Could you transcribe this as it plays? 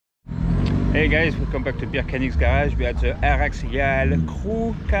Hey guys, welcome back to Beardchanics garage. We are at the Rxyal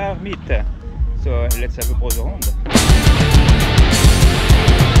crew car meet. So let's have a browse around.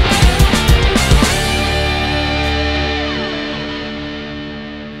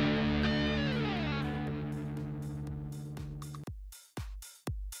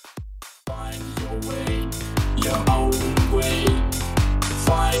 Find your way, your own way.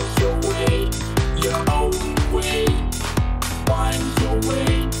 Find your way, your own way. Find your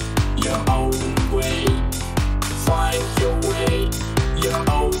way, your own way. Find your way, your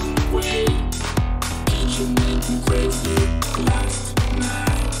own way. Teacher made me crazy last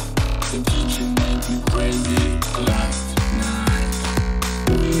night. The teacher made me crazy last night.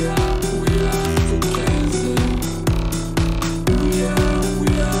 We are together. We are together.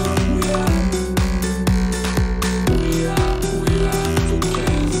 We are.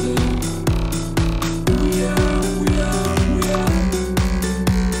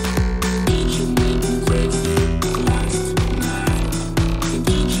 Teacher made me crazy last night. The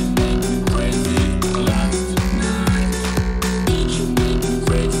teacher made me crazy last night. Teacher made me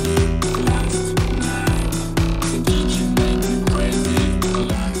crazy last night. The teacher made me crazy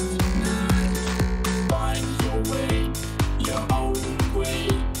last night. Find your way, your own way.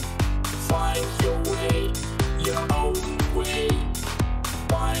 Find your way, your own way.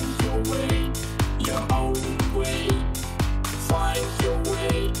 Find your way, your own way. Find your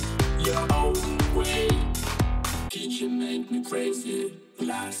way, your own way. Teacher made me crazy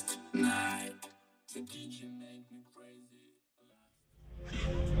last night. The teacher made me crazy.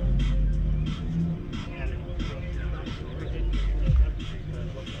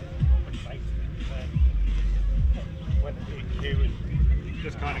 When it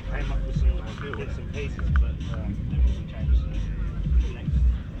just kind of came up with some bits and pieces, but there wasn't changed the next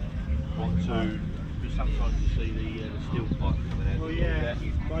one to sometimes you see the steel pipe coming out. Well, yeah,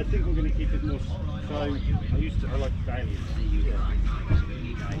 but I think I'm going to keep it more. So I like daily to see you guys.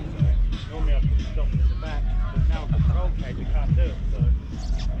 Normally I put the stop in the back, but now I've got the roll cage, we can't do it. So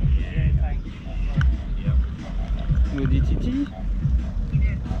yeah, thanks. Le DTT.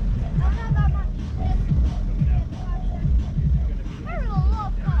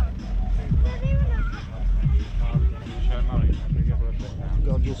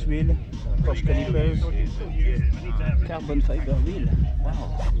 Gorgeous wheel, Porsche calipers, carbon fiber wheel.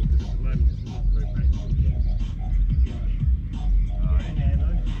 Wow.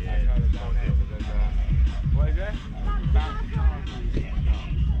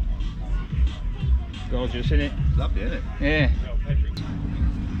 Gorgeous, isn't it? Lovely, isn't it? Yeah.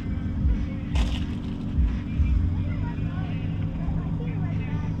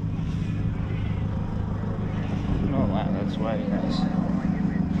 Oh wow, that's really nice.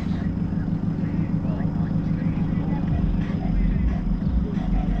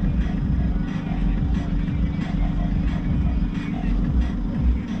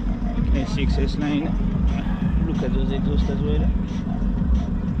 A6 S-Line. Look at those exhausts as well.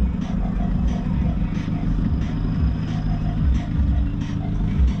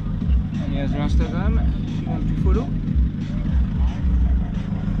 And here's your Instagram if you want to follow.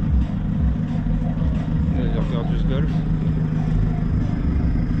 There's a gorgeous Golf.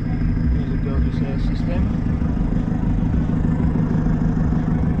 There's a gorgeous air system.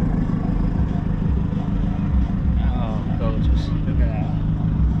 Oh, gorgeous. Look at that.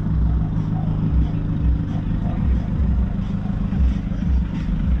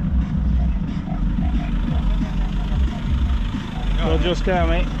 Gorgeous car,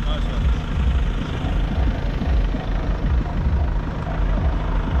 mate. Nice one.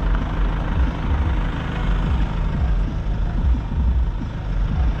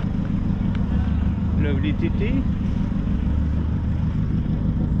 Lovely TT.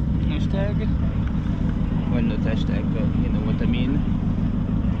 Hashtag. Well, not hashtag, but you know what I mean.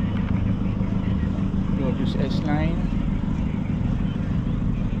 Gorgeous S-Line.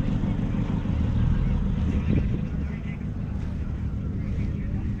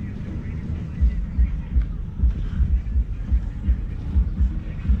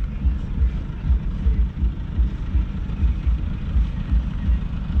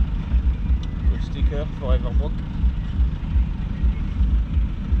 Sticker forever book.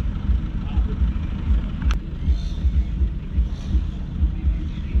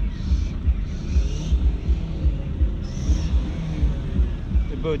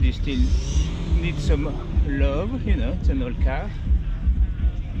 The body still needs some love, you know, it's an old car.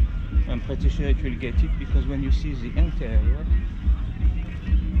 I'm pretty sure it will get it because when you see the interior,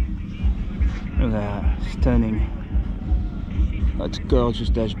 look at that, stunning. That's gorgeous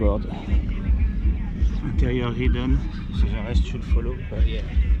dashboard. Interior hidden, so the rest should follow, but yeah.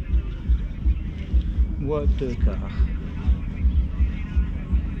 What a car.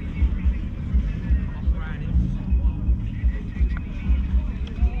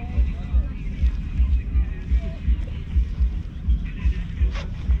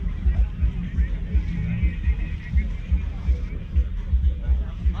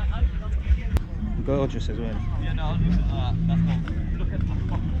 Gorgeous as well. Yeah, no, look at that. That's not. Look at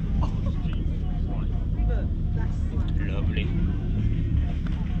Lovely.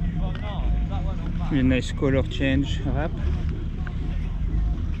 oh no, that one on back. A nice color change wrap.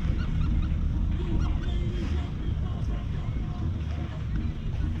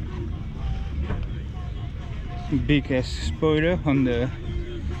 Big ass spoiler on the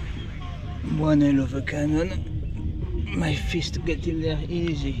one hell of a cannon. My fist get in there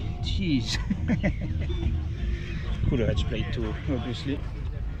easy. Jeez. Cooler edge plate too, obviously.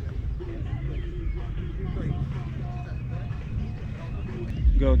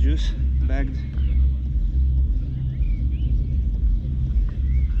 Gorgeous, bagged.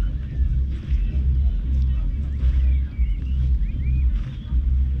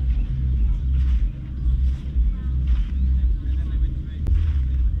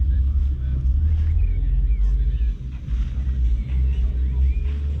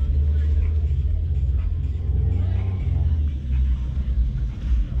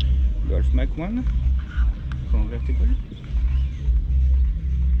 Golf Mac 1 convertible.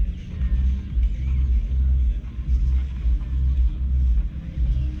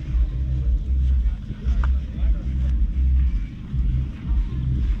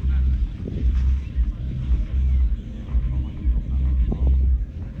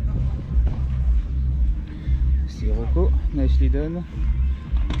 Sirocco, nicely done.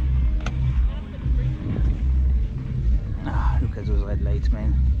 Ah, look at those red lights,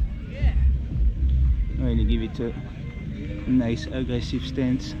 man. Really give it a nice aggressive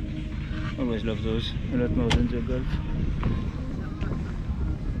stance. Always love those, a lot more than the Golf.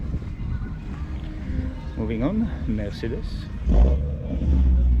 Moving on, Mercedes.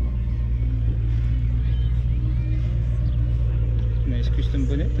 Nice custom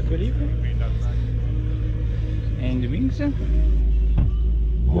bonnet, I believe. And wings. We've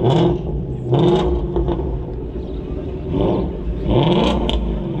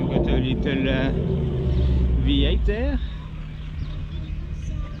got a little V8 there.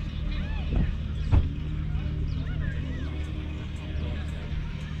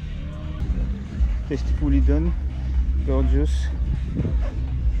 Tastefully done, gorgeous.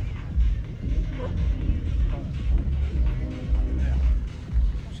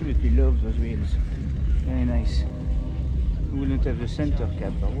 Absolutely love those wheels, very nice. Wouldn't have the center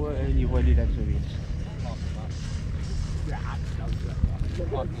cap, but really like the wheels.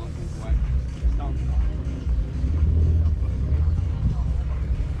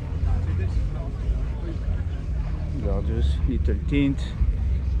 Gorgeous, little tint,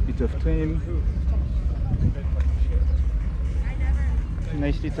 bit of trim.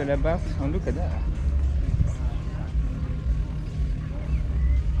 Nice little abarth. Oh, look at that.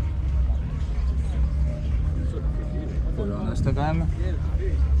 Follow on Instagram.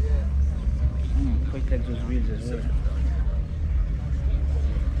 Quite like those wheels as well.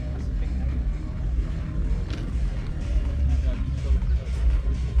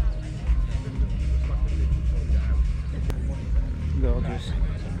 Gorgeous.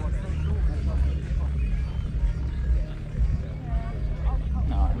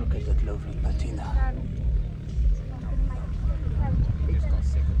 Oh, look at that lovely patina. Just got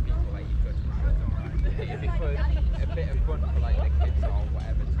sick of people like you could a bit of fun for like the kids or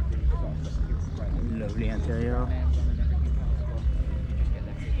whatever to do. Lovely interior.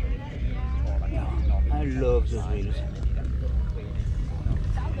 I love those wheels.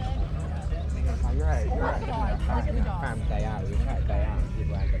 You're right. Family day out, you've had a day out,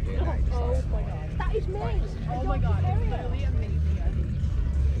 people end up doing that. That is me. Oh my god, it's literally amazing. I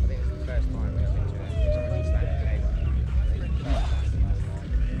think it's the first time we've been to it.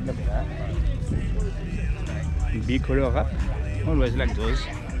 Look at that. Big color wrap. Always like those.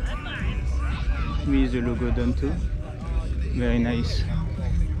 With the logo done too. Very nice.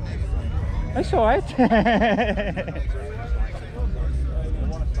 That's alright.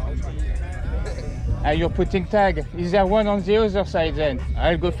 You're putting tag. Is there one on the other side then?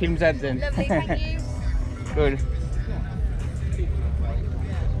 I'll go film that then. Lovely, thank you. Cool.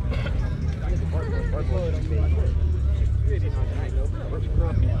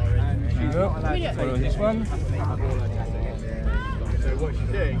 Follow this one. So what she's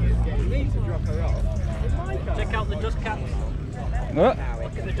doing is getting me to drop her off. Check out the dust caps. Oh, Look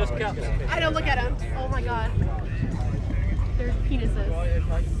at the dust caps. I don't look at them. Oh my god. They're penises.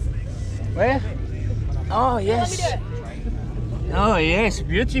 where? Oh yes. Oh yes,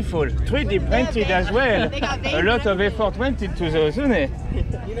 beautiful. 3D printed as well. A lot of effort went into those, isn't it?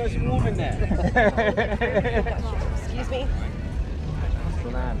 You know, it's warm in there. Excuse me.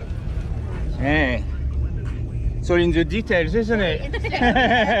 Yeah. It's all in the details, isn't it? You do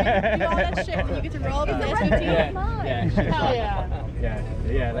all that shit and you get to roll with this with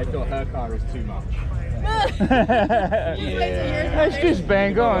Yeah, they thought her car is too much. It's just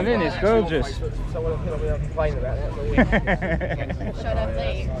bang on, isn't it? It's gorgeous. Shut up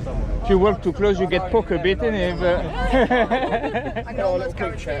late. If you walk too close, you get poked a bit, innit? But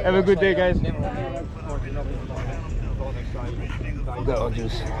have a good day, guys.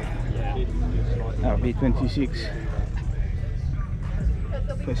 Gorgeous. RB26.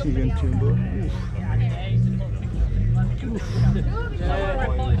 Precision turbo.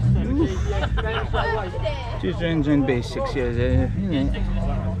 Oof. Just engine basics, yes, No,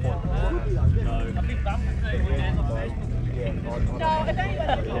 if anybody.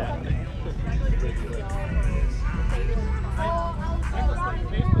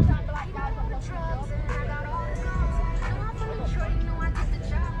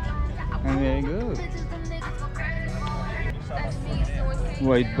 And there you go.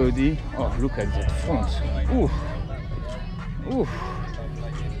 White body. Oh, look at that front. Oof. Oof.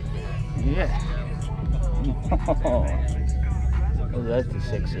 Yeah. Oh, that is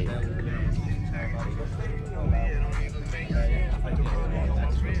sexy.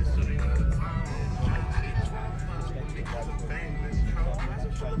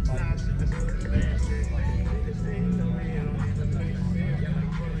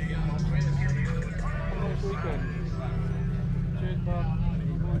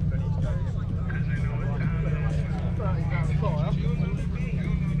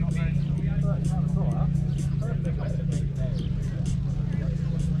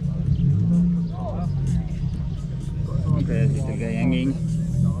 Okay, little guy hanging.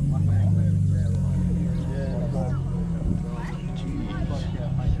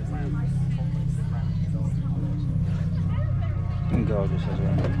 And gorgeous as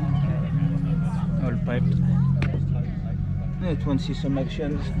well. All piped. It won't see some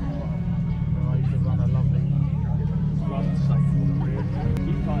actions.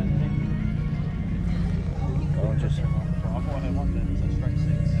 Gorgeous.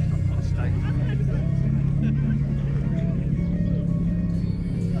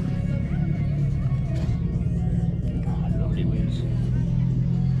 Lovely wheels.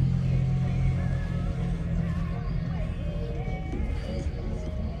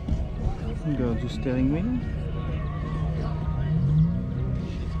 Gorgeous steering wheel.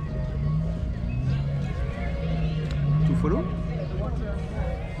 To follow?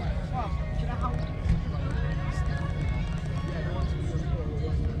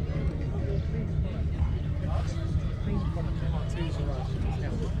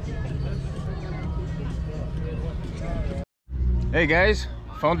 Hey guys,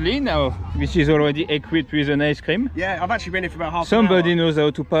 found Lee now, which is already equipped with an ice cream. Yeah, I've actually been here for about half Somebody an hour. knows how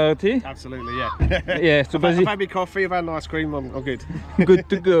to party. Absolutely, yeah. Yeah, so I've had my coffee, I've had an ice cream, I'm good. good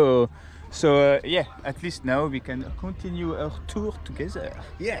to go. So yeah, at least now we can continue our tour together.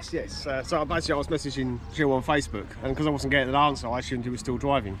 Yes, yes. So basically I was messaging Jill on Facebook, and because I wasn't getting an answer, I assumed he was still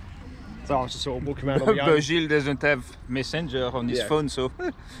driving. So I was just sort of walking around on my own. But Gilles doesn't have Messenger on his phone, so...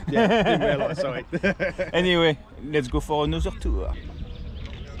 Yeah, didn't realise, sorry. Anyway, let's go for another tour.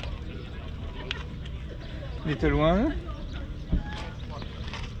 Little one.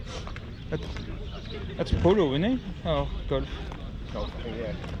 That's polo, isn't it? Oh, golf. Golf, I think,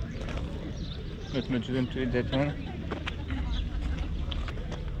 yeah. Not much done to it, that one.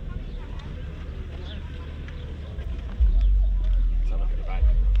 So look at the back.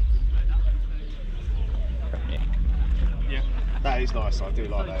 Yeah, that is nice, I do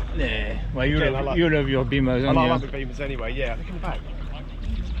like that. Yeah, well you, Again, you love your Beamers, I don't love you? the Beamers anyway, yeah, look at the back.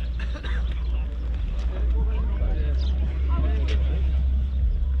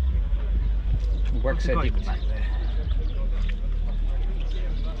 Wax addict.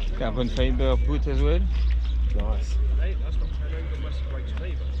 Carbon fiber boot as well. Nice.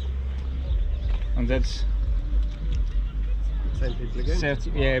 And that's Same people again.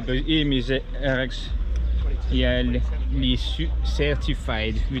 yeah, but him is Rxyal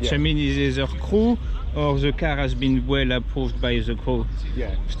certified, which I mean is either crew or the car has been well approved by the crew.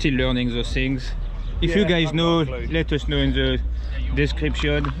 Yeah. Still learning those things. If Yeah, you guys I've know, got a clue. let us know in the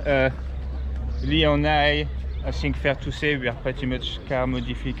description. Lee and I think fair to say we are pretty much car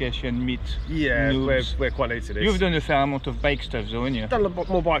modification meet. Yeah, noobs. we're quite new to this. You've done a fair amount of bike stuff though, haven't you? done a lot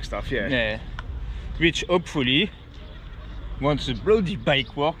more bike stuff, yeah. Yeah. Which hopefully once the bloody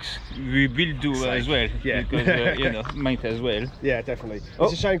bike works, we will do as well. Yeah. Because you know, might as well. Yeah, definitely. Oh.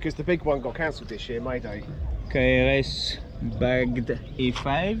 It's a shame because the big one got cancelled this year, May Day. KRS bagged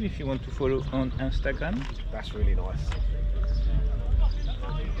A5 if you want to follow on Instagram. That's really nice.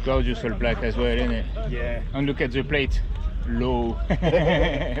 Gorgeous all black as well, isn't it? Yeah. And look at the plate. Low.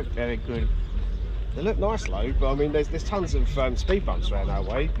 Very cool. They look nice low, but I mean, there's tons of speed bumps around that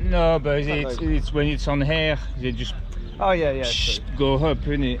way. No, but it's when it's on air, they just Oh yeah, yeah. True. go up,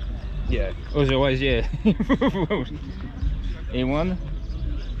 isn't it? Yeah. Otherwise, yeah. A1.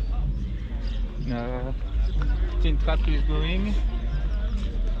 Tin trap is going.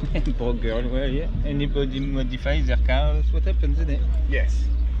 Poor girl, well, yeah. Anybody modifies their car, that's what happens, isn't it? Yes.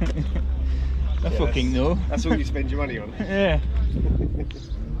 I fucking know. That's all you spend your money on. Yeah.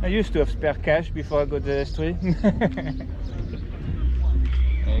 I used to have spare cash before I got the S3.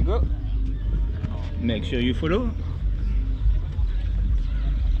 There you go. Make sure you follow.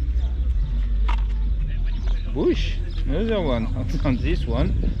 Bush, another one on this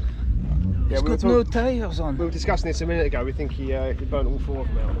one. Yeah, It's got no tyres on. We were discussing this a minute ago. We think he burnt all four of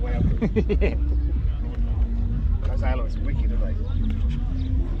them out on the way up. Yeah. Those alloys are wicked, aren't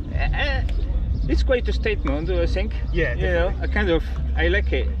they? It's quite a statement, I think. Yeah, you know, I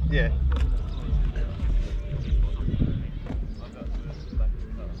like it. Yeah.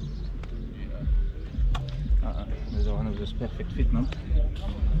 Another one of those perfect fitment.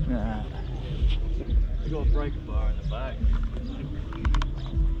 You got a breaker bar in the back.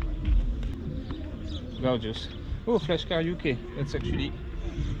 Gorgeous. Oh, Flashcar UK. That's actually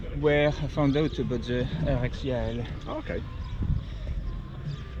where I found out about the Rxyal. Oh, okay.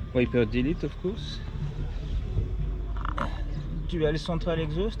 Wiper delete, of course. Dual central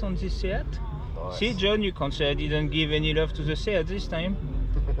exhaust on this Seat. Nice. See, John, you can't say I didn't give any love to the Seat this time.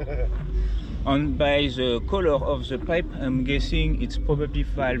 And by the color of the pipe, I'm guessing it's probably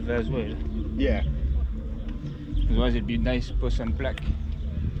valve as well. Yeah. Otherwise, it'd be nice post and black.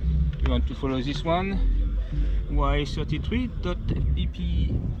 You want to follow this one?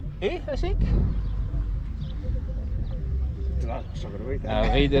 Y33.bpa, I think. I'm not gonna read that.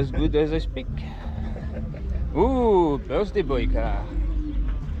 I read as good as I speak. Ooh, birthday boy car.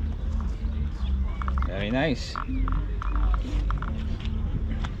 Very nice.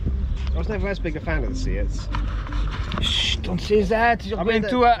 I was never as big a fan of the Seats. Shh, don't say that. You're going to.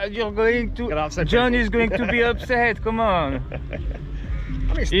 Gonna upset John people. is going to be upset. Come on. I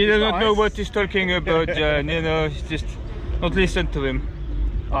mean, He it's doesn't know nice. what he's talking about, John. You know, it's just don't listen to him.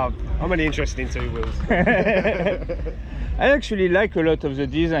 Oh, I'm only interested in two wheels. I actually like a lot of the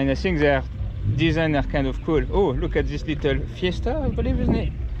design. I think their design are kind of cool. Oh, look at this little Fiesta, I believe, isn't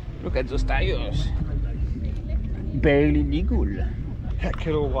it? Look at those tires. Barely legal.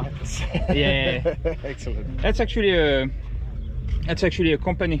 Killer wipers. Yeah. Excellent. That's actually a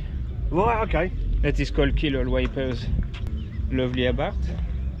company Right, okay. that is called Killer Wipers. Lovely Abarth.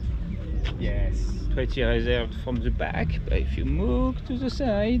 Yes. Pretty reserved from the back, but if you move to the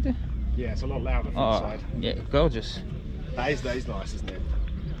side, Yeah, it's a lot louder from the side. yeah, gorgeous. That is nice, isn't it?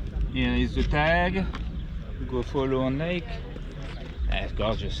 Here is the tag. Go follow on like. That's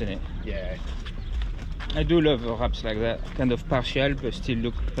gorgeous, isn't it? Yeah. I do love wraps like that, kind of partial, but still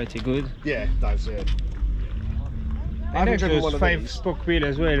look pretty good. Yeah, that's it. I haven't like driven one those of 5-spoke wheel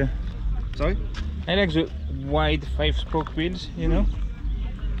as well. Sorry? I like the wide 5-spoke wheels, you know.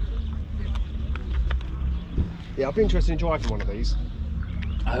 Yeah, I'd be interested in driving one of these.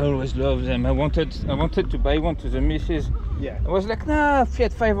 I always love them. I wanted to buy one to the missus. Yeah. I was like, nah,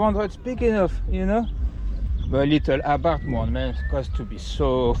 Fiat 500's big enough, you know. But a little Abarth one, man, it has to be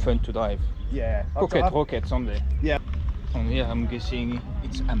so fun to drive. Yeah. Pocket rocket someday. Yeah. And here I'm guessing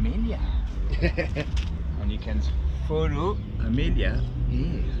it's Amelia. And you can follow Amelia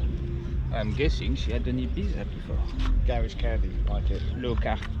here. I'm guessing she had an Ibiza before. Garage candy, like it. Low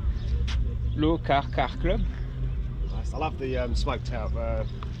car club. Nice. I love the smoked out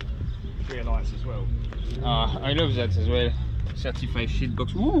rear lights as well. I love that as well. Certified shit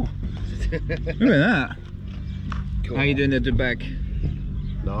box. Ooh! Look at that. Cool. Hidden at the back.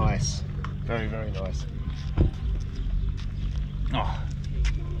 Nice. Very, very nice. Oh,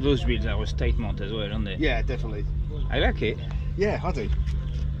 those wheels are a statement as well, aren't they? Yeah, definitely. I like it. Yeah, I do.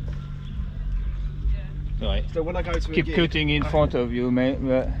 Right. So when I go to a Keep gig, cutting in front of you, mate.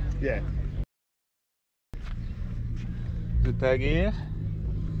 But Yeah. the tag here.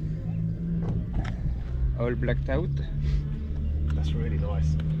 All blacked out. That's really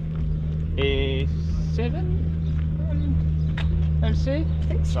nice. A7? I'll say. I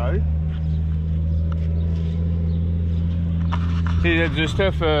think so. See, that's the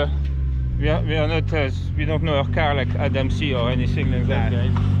stuff We are not we don't know our car like AdamC or anything like that,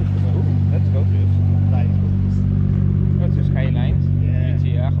 guys. Ooh, that's gorgeous. That is gorgeous. That's the skylines. Yeah.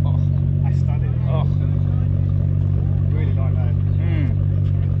 UTR. Oh. That's stunning. Oh. Really like that.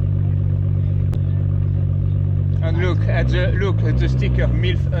 And look at the sticker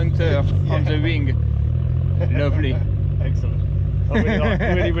MILF Hunter on the wing. Lovely. Excellent.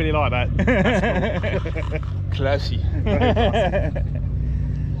 I really like that. That's cool. Classy.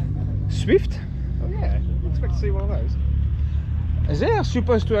 Swift? Oh yeah, I expect to see one of those. They are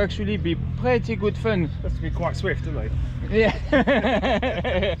supposed to actually be pretty good fun. That's to be quite swift, don't they?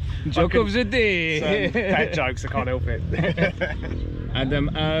 Yeah. Joke of the day. Bad jokes, I can't help it. Adam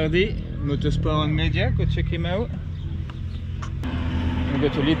Hardy, Motorsport and Media, go check him out. We've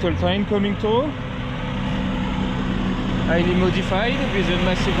got a little train coming through. Highly modified with a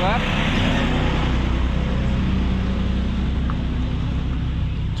massive wrap.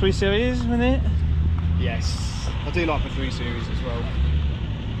 3 Series, isn't it? Yes, I do like the 3 Series as well.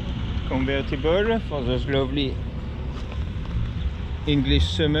 Convertible for those lovely English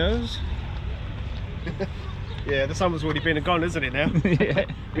summers. Yeah, the summer's already been and gone, isn't it now? Yeah.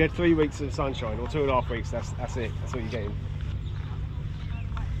 We had 3 weeks of sunshine, or 2.5 weeks, that's it, that's what you're getting.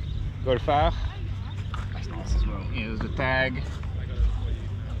 Golf R. That's nice as well. Here's the tag.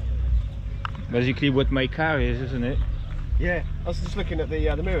 Basically what my car is, isn't it? Yeah, I was just looking at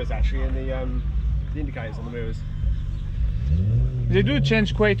the mirrors actually, and the indicators on the mirrors. They do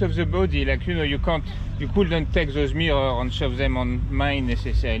change quite of the body, like you couldn't take those mirrors and shove them on mine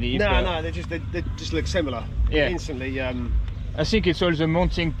necessarily. No, they just look similar. Yeah. Instantly. I think it's all the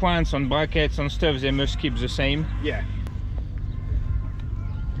mounting points on brackets and stuff, they must keep the same. Yeah.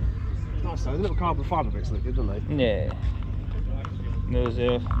 Nice though, the little carbon fibre bits look good, don't they? Yeah.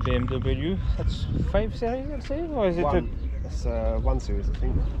 Another BMW, that's 5 Series, I'll say, or is it One. That's 1 Series, I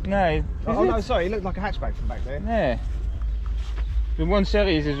think. No. Oh no, sorry, it looked like a hatchback from back there. Yeah. The 1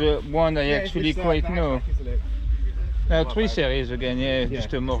 Series is the one I actually quite know. Isn't it? 3 Series again, yeah,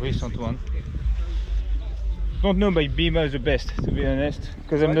 just a more recent one. Don't know my Beamer the best, to be honest,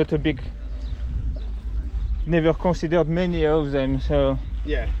 because I'm not a big... Never considered many of them, so...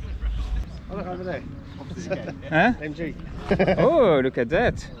 Yeah. Oh look over there. Huh? MG. Oh, look at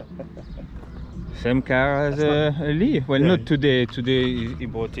that. Same car as Lee. Well, Yeah. not today. Today he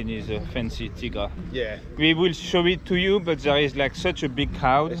brought in his fancy Tigra. Yeah. We will show it to you, but there is like such a big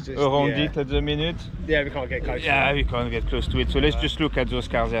crowd It's just- around yeah. it at the minute. Yeah, we can't get close. Yeah, we can't get close to it. So let's just look at those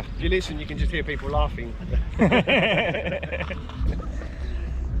cars there. If you listen, you can just hear people laughing. There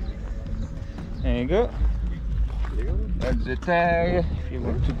you go. That's the tag. If you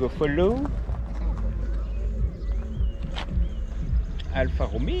want to go follow. Alfa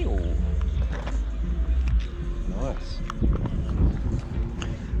Romeo. Nice.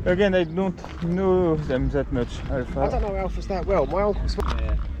 Again, I don't know them that much. Alfa. I don't know Alphas that well. My uncle's.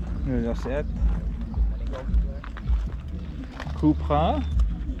 Yeah. Another set. Cupra.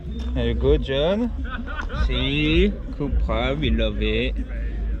 There you go, John. See, Cupra, we love it.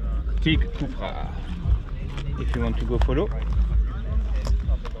 Click Cupra. If you want to go follow.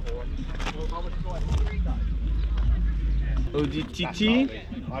 Audi TT.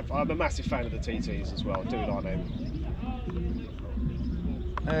 I'm a massive fan of the TTs as well. I do like them.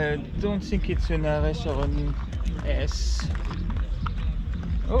 I don't think it's an RS or an S.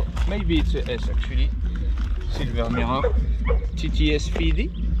 Oh, maybe it's a S actually. Silver mirror. TTS FD.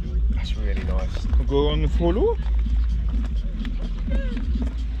 That's really nice. Go on follow.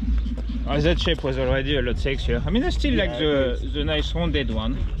 Oh, that shape was already a lot sexier. I mean, I still like the nice rounded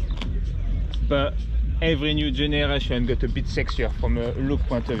one, but every new generation got a bit sexier from a look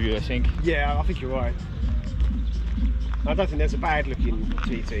point of view, I think. Yeah, I think you're right. I don't think there's a bad looking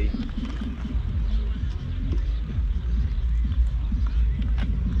TT.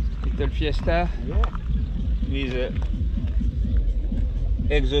 Little Fiesta Yeah. with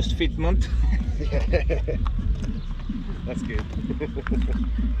exhaust fitment. That's good.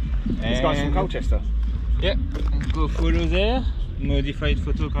 This guy's from Colchester. Yeah, go follow there. Modified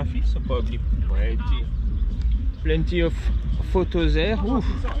photography, so probably plenty of photos there. Oof.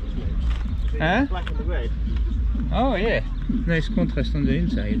 Huh? Black and the red. Oh yeah, nice contrast on the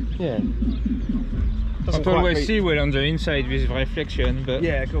inside. Yeah. Can't always see well on the inside with reflection, but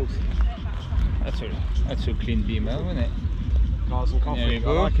Yeah, of course. that's a clean Beamer, isn't it? Cars and coffee. There you I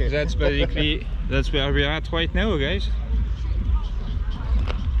go. like it. That's basically that's where we're at right now, guys.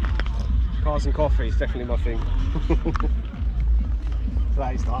 Cars and coffee is definitely my thing.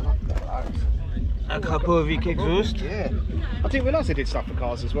 That is nice. A Krapovic exhaust. Yeah. I didn't realise they did stuff for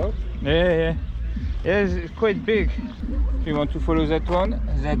cars as well. Yeah, yeah. Yes, it's quite big. If you want to follow that one,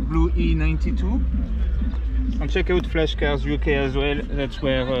 that blue E92. And check out Flash Cars UK as well. That's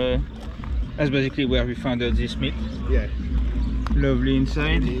where, that's basically where we found out this meat. Yeah. Lovely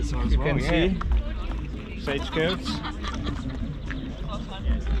inside. The inside as You well, can yeah. see side skirts,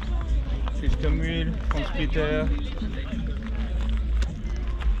 system wheel, front splitter,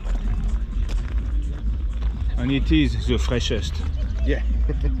 and it is the freshest. Yeah.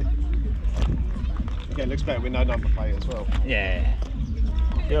 Yeah, it looks better with no number plate as well. Yeah.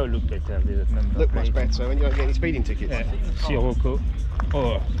 Yeah, look better with that number Look plate. much better when you don't get any speeding tickets. Yeah. Sirocco.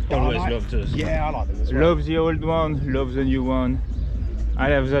 Oh, always loved those. Yeah, I like them as well. Love the old one, love the new one. I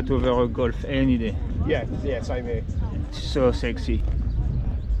have that over a Golf any day. Yeah, yeah, same here. It's so sexy.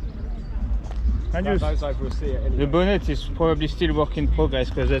 And you, Those over will see it anyway. the bonnet is probably still work in progress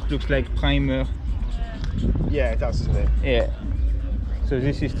because that looks like primer. Yeah, it does, doesn't it? Yeah. So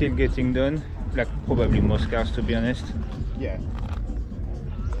this is still getting done. Like probably most cars, to be honest. Yeah.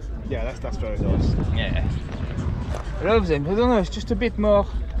 Yeah, that's very nice. Yeah. I love them. I don't know, it's just a bit more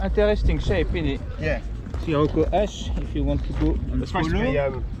interesting shape, innit? Yeah. Sirocco H, if you want to go and They're supposed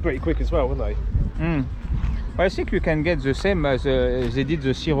to be pretty quick as well, weren't they? Well, I think you can get the same as they did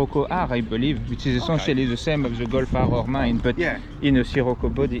the Sirocco R, I believe, which is essentially the same as the Golf R or mine, but Yeah. in a Sirocco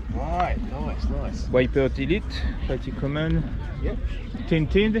body. Right, nice. Wiper delete, pretty common. Yep.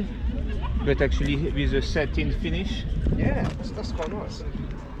 Tinted, but actually with a satin finish. Yeah, that's quite nice.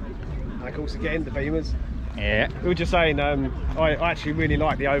 And of course again, the Beamers. Yeah. We were just saying, I actually really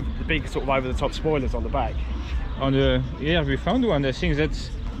like the big sort of over-the-top spoilers on the back. On the yeah, we found one. I think that's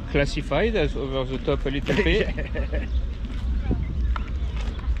classified as over the top a little bit.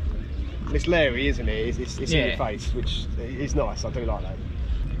 It's Larry, isn't it? It's in Yeah. your face, which is nice. I do like that.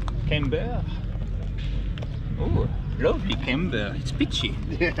 Camber. Oh, lovely camber. It's pitchy.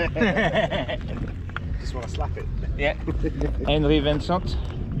 Just want to slap it. Yeah. Henry Vincent.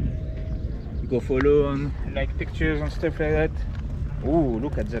 Go follow on like pictures and stuff like that. Oh,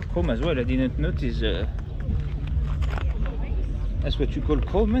 look at that chrome as well. I didn't notice. That's what you call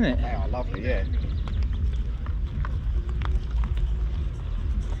chrome, isn't it? Oh, lovely, yeah.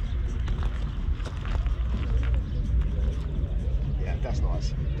 Yeah, that's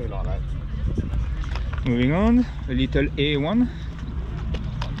nice. Do like that. Moving on, a little A1.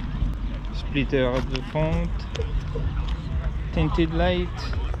 Splitter at the front. Tinted light.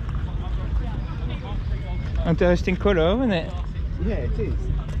 Interesting color, isn't it? Yeah, it is.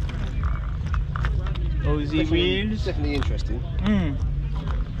 Aussie wheels. Definitely interesting.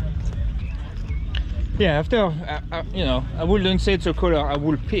 Yeah, after, you know, I wouldn't say it's a color I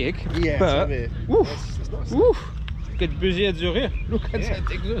would pick, Yeah, but same here. woof, It's nice. woof, get busy at the rear. Look at Yeah.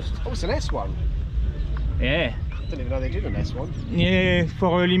 that exhaust. Oh, it's an S1. Yeah, Didn't even know they did an S1. yeah,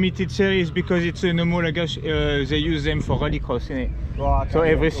 for a limited series because it's an homologation. They use them for rallycross, innit? Right, okay, So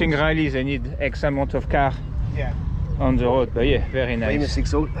yeah, everything of course. rally, they need X amount of car Yeah. on the road. But yeah, very Famous nice.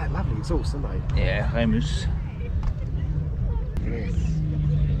 exhaust. They're lovely exhaust, aren't they? Yeah, Remus. Yes.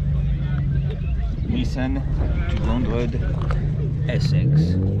 Nissan 200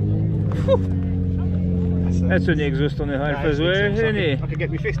 SX. That's an exhaust on the half as well, isn't it? I could get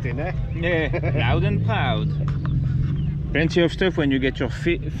my fist in there. Yeah, loud and proud. Plenty of stuff when you get your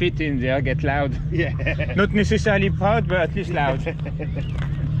feet in there, get loud. Yeah. Not necessarily proud, but at least loud.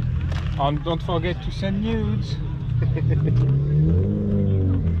 And don't forget to send nudes.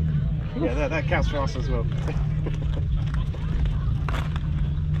 Yeah, that counts for us as well.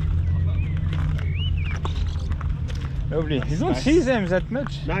 Lovely. You don't nice. see them that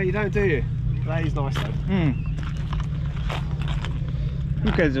much. No, you don't, do you? That is nice though.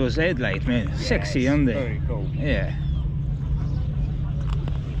 Look at those headlights, man. Sexy, aren't they? Very cool. Yeah.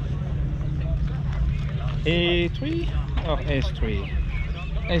 A3 or S3?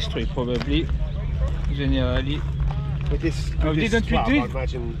 S3 probably, generally. With this, Oh, with this didn't we club, do- I'd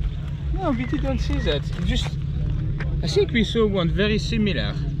imagine. No, we didn't see that. Just, I think we saw one very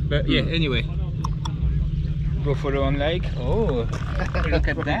similar. But yeah, anyway. Go follow on like. Oh, look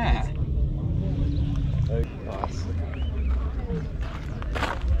at that. Very nice.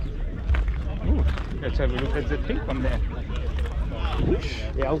 Ooh, let's have a look at the pink one there.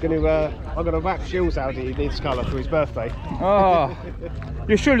 Yeah, I'm gonna whack Shill's Audi this colour for his birthday. Oh,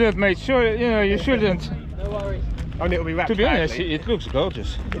 you shouldn't, mate. Sure, you know, you shouldn't. Only it'll be wrapped To be honest, badly. it looks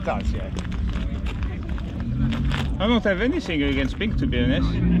gorgeous. It does, yeah. I don't have anything against pink, to be honest.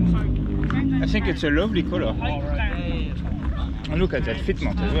 I think it's a lovely color. And look at that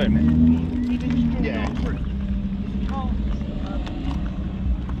fitment as well, man. Yeah.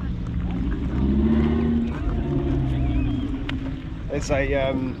 It's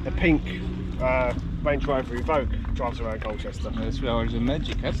a pink Range Rover Evoque drives around Colchester. That's where all the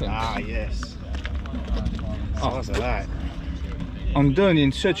magic happens. Ah, yes. Oh. Size of that. And done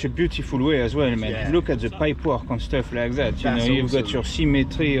in such a beautiful way as well, man. Yeah. Look at the pipework and stuff like that. You That's know, you've got awesome. your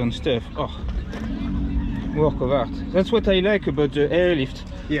symmetry and stuff. Oh, work of art. That's what I like about the airlift.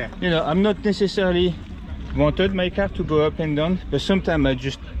 Yeah. You know, I'm not necessarily wanted my car to go up and down, but sometimes I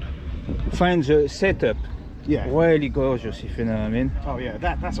just find the setup Yeah. really gorgeous, if you know what I mean. Oh yeah,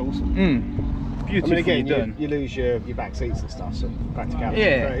 that's awesome. Mm. I Beautifully mean, again, done. you lose your back seats and stuff, so practicality.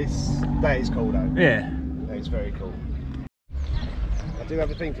 Yeah. But that is cool though. Yeah. That is very cool. I do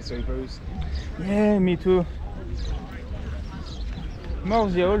have a thing for Subarus. Yeah, me too. More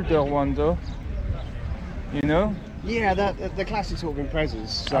the older one though. You know? Yeah, the classic sort of Imprezas.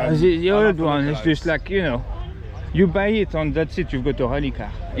 So The I love old the one look is of just those. like, you know, you buy it and that's it, you've got a rally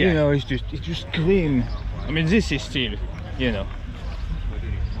car. You Yeah. know, it's just clean. I mean, this is still, you know.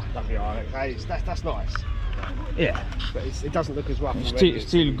 That'd be alright. That's nice, Yeah. but it doesn't look as rough. and Still, ready as-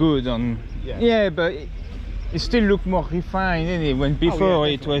 still good and Yeah. yeah, but it still look more refined, isn't it? When before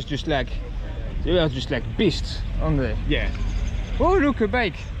it definitely. was just like, they were just like beasts on there. Yeah. Oh, look, a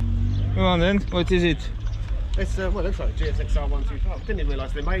bike. Come on then, what is it? It's well, it looks like a GSXR 125. I didn't even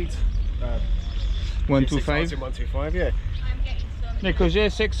realise they made 125? 125. Yeah. Because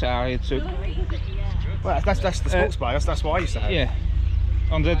SXR, it's a, Well, that's the sports bike. That's what I used to have. yeah.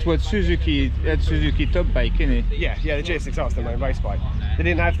 And that's what Suzuki top bike, isn't it? Yeah, the GSXR is the main race bike. They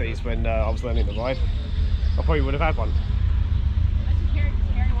didn't have these when I was learning to ride. I probably would have had one.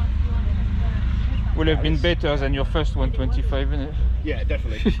 Would have been better than your first 125, isn't it? Yeah,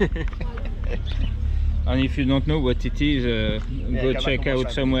 definitely. And if you don't know what it is, go go back check and watch out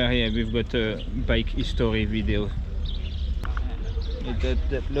that. somewhere here. We've got a bike history video. You got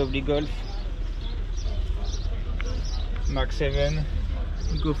that lovely Golf Mark 7.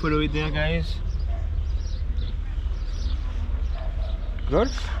 Go follow it there, guys.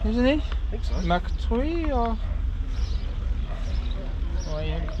 Golf, isn't it? I think so. Mark 3 or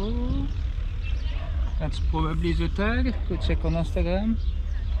Rxyal? That's probably the tag. Go check on Instagram.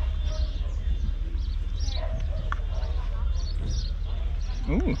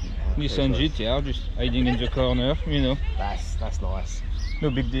 Ooh, Nissan GTR just hiding in the corner, you know. That's nice. No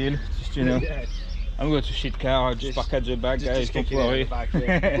big deal, just you know. Yeah. I've got a shit car, I'll just park at the back, guys, Just don't kick it out worry. the back,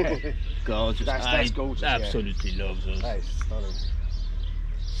 yeah. Gorgeous. That's I gorgeous, yeah. absolutely love those. That is stunning.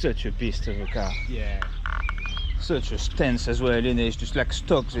 Such a beast of a car. Yeah. Such a stance as well, you know. It's just like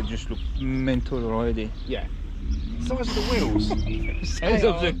stock, they just look mental already. Yeah. Size of the wheels. Size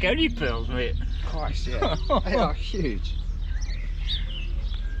of the calipers, mate. Christ, yeah. They are huge.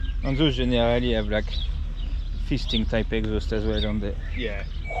 And those generally have like fisting type exhaust as well on the Yeah.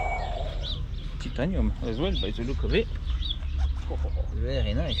 titanium as well by the look of it.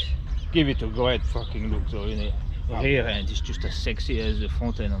 Very nice. Give it a great fucking look though, you know. Oh, Rear end is just as sexy as the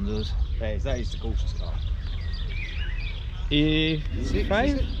front end on those. That is the gorgeous car.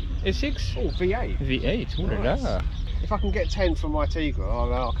 E5? E6? Oh, V8. V8, ooh la la. If I can get 10 from my Tigra,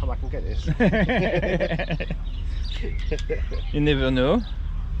 I'll come back and get this. You never know.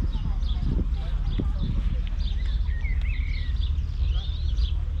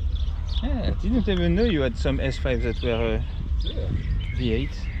 Yeah, I didn't even know you had some S5 that were V8.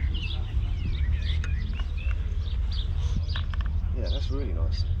 Yeah, that's really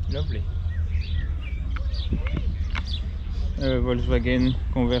nice. Lovely. Volkswagen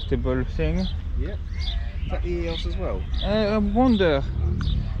convertible thing. Yeah. Is that the EOS as well? I wonder,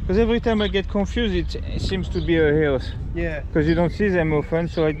 because every time I get confused it seems to be a EOS. Yeah. Because you don't see them often,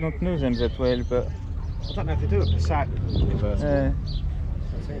 so I don't know them that well, but I don't know if they do a Passat convertible.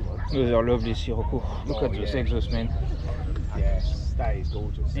 I've seen one. those are lovely Sirocco. Look Oh, at those yeah. exhaust, man. Yes, that is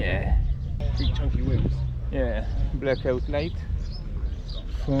gorgeous. Yeah. Big chunky wheels. Yeah, blackout light.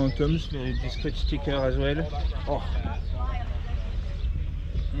 Phantoms, very discreet sticker as well. Oh.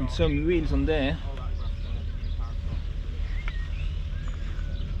 And some wheels on there.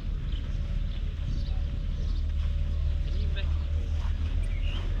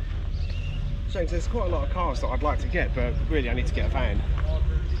 So there's quite a lot of cars that I'd like to get, but really I need to get a van.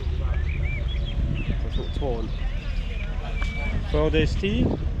 I'm sort of torn. Ford ST.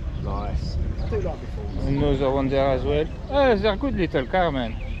 Nice. I do like before. Another one there as well. Oh, they're good little car,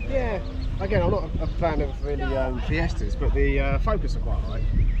 man. Yeah. Again, I'm not a fan of really Fiestas, but the Focus are quite right.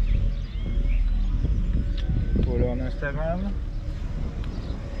 Follow on Instagram.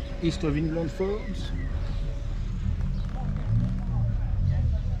 East of England Fords.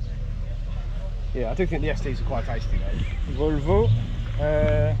 Yeah, I do think the STs are quite tasty though. Volvo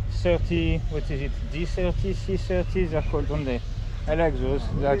 30, what is it? D30, C30, they're called on there. I like those.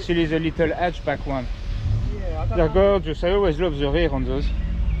 They're actually the little hatchback one. Yeah, I don't They're know. gorgeous. I always love the rear on those.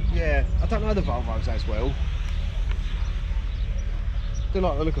 Yeah, I don't know the Volvos as well. Do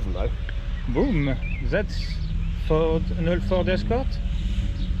like the look of them though. Boom! That's Ford, an old Ford Escort.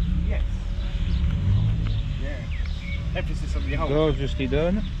 Yes. Yeah. Emphasis on the whole. Gorgeously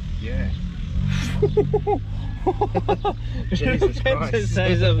done. Yeah. Jesus Look at the Christ.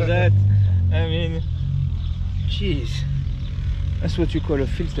 size of that. I mean, jeez. That's what you call a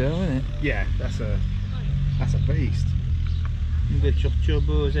filter, isn't it? Yeah, that's a beast. You got your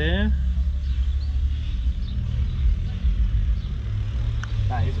turbo there.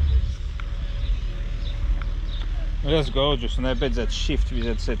 That is a beast. Well, that's gorgeous, and I bet that shift with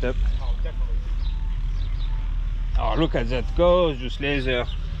that setup. Oh, definitely. Oh, look at that gorgeous leather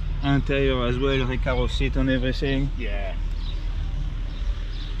interior as well, recaro seat and everything. Yeah.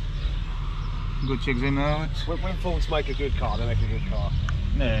 Go check them out. When Fords make a good car, they make a good car.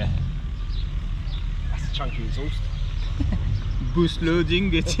 Yeah. That's a chunky exhaust. Boost loading,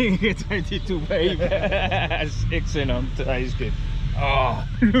 getting ready to babe. That's excellent. That is good. Oh,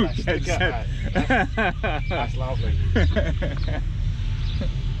 look That's- at look at that. That's lovely.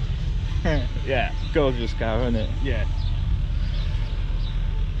 Yeah, gorgeous car, isn't it? Yeah.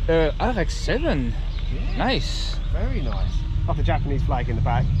 RX-7. Yeah. Nice. Very nice. Got the Japanese flag in the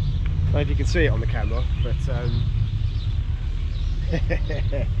back. I don't know if you can see it on the camera, but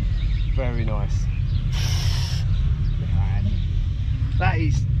very nice. Look at that. That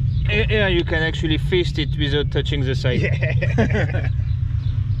is. Here you can actually fist it without touching the side. Yeah.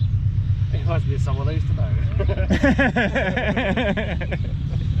 It reminds me of someone I used to know.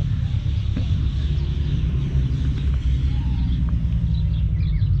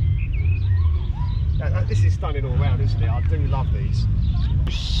 This is stunning all round, isn't it? I do love these.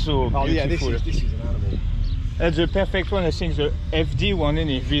 So Oh yeah, beautiful. this is an animal. That's the perfect one, I think, the FD one, isn't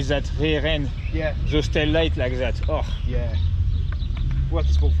it? With that rear end, Yeah, those tail light like that. Oh, yeah. Worth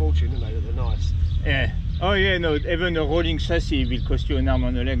a small fortune, isn't they? They're nice. yeah. Oh yeah, no, even a rolling chassis will cost you an arm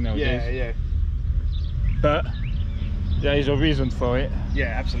and a leg nowadays. Yeah, yeah. But there is a reason for it. Yeah,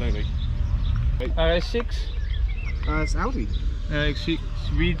 absolutely. RS6, It's Audi. RX6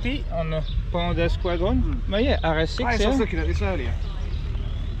 VT on a Panda Squadron. But yeah, RS6, I was yeah. looking at this earlier.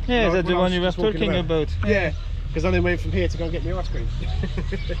 Yeah, Like that's the when I one was you were just walking talking about. Yeah, because I then went from here to go and get me ice cream.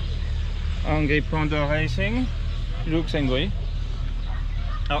 Angry Panda Racing. Looks angry.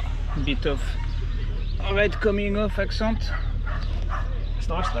 Oh, bit of red coming off accent. It's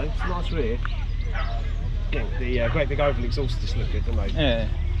nice though, it's a nice rear. Yeah, the great big oval exhaust just look good, don't they? Yeah.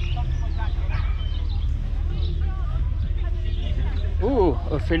 Ooh,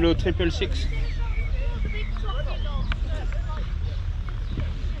 a fellow 666.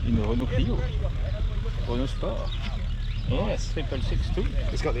 Une Renault Clio. Renault Sport. Yes, 666 too.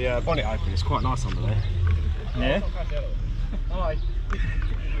 It's got the bonnet open, it's quite nice under there. Yeah. Hi.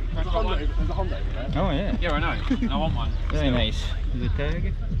 There's a Honda over there. Oh yeah. Yeah, I know. I want one. Very nice. The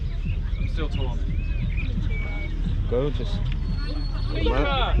tag. I'm still torn. Gorgeous. It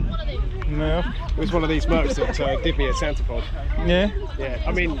Merc. was one of these Mercs that did me at Santa Pod. Yeah. Yeah,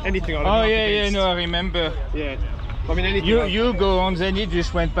 I mean anything I Oh yeah, no, I remember. Yeah. I mean anything You go on, then it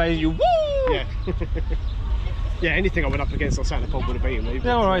just went by you. Woo! Yeah. Yeah, anything I went up against on Santa Pod would have beaten me.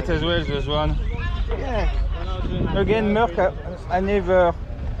 They're alright as well, this one. Yeah. Again, Merc, I never,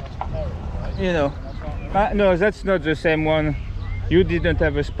 you know. No, that's not the same one. You didn't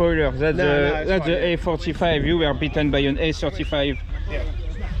have a spoiler. That's No, that's fine, the A45. You were beaten by an A35. Yeah.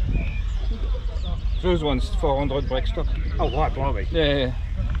 Those ones, 400 brake stock. Oh right, blimey. Yeah.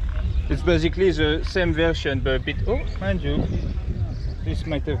 It's basically the same version, but a bit. Oh, mind you, this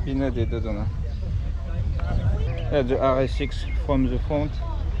might have been added. I don't know. That's the RS6 from the front.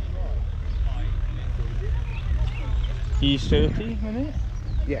 E30, isn't it?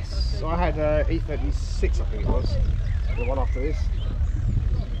 Yes. So I had E36 I think it was. The one after this.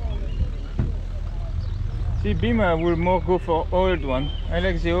 See, Beamer will more go for old one. I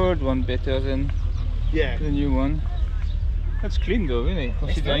like the old one better than Yeah. the new one. That's clean though, isn't it?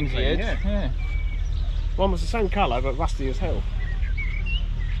 Considering the very edge. clean, Yeah. One was the same colour but rusty as hell.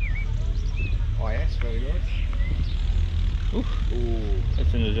 Oh yes, very nice. Ooh, Ooh.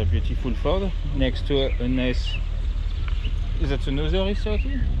 that's another beautiful Ford next to a nice. Is that another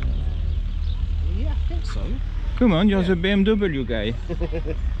E30? Yeah, I think so. Come on, you're Yeah. the BMW guy.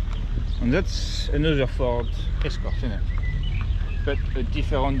 And that's another Ford Escort, isn't it? But a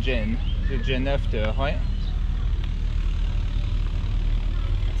different gen. The gen after, right?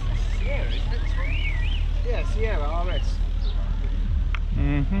 Sierra, isn't it? Yeah, Sierra RS.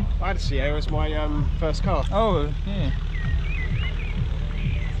 Mm-hmm. I had a Sierra as my first car. Oh, yeah.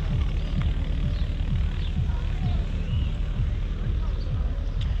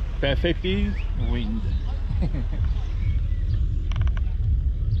 perfectly wind.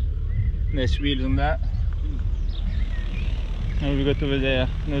 Nice wheels on that. And we got over there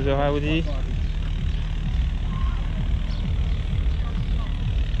another Audi.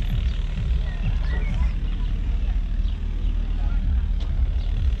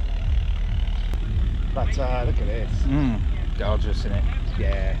 But look at this. Gorgeous, isn't it?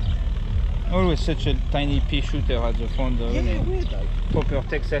 Yeah. Always such a tiny pea shooter at the front, though, isn't it? Weird though. Proper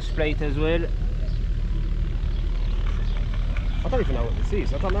Texas plate as well. I don't even know what this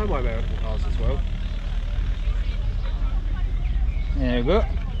is. I don't know my American cars as well. There you go.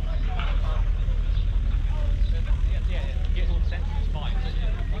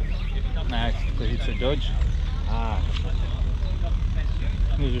 Nah, because it's a Dodge. Ah.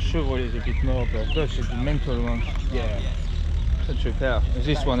 No, the Chevrolet is a bit more, but Dodge is the mental one. Yeah. Such a car.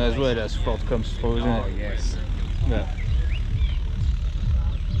 This one as well as Ford comes through, isn't Oh it? yes. Yeah.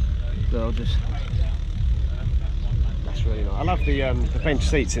 Gorgeous. That's really nice. I love the bench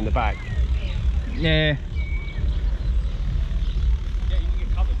seats in the back. Yeah.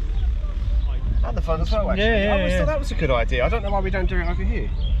 And the front as well, actually. Yeah, I always yeah. thought that was a good idea. I don't know why we don't do it over here.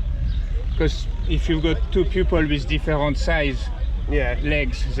 Because if you've got two people with different size Yeah.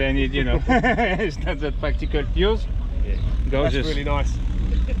 legs, then it, you know, it's not that practical. Yours? Yeah. Gorgeous. That's really nice.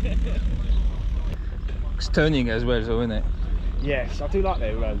 Stunning as well, though, isn't it? Yes, I do like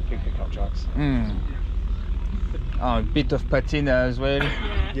their big pickup trucks. Oh, a bit of patina as well.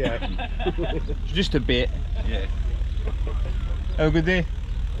 Yeah. Just a bit. Yeah. Have a good day.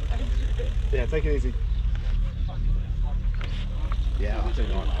 Yeah, take it easy. Yeah, I do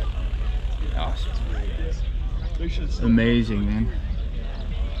like that. Oh, it's amazing, man.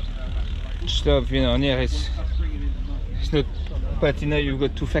 Stuff, you know, here it's not patina you've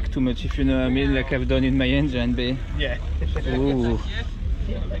got to fact too much, if you know what I mean, like I've done in my engine bay. Yeah. Ooh.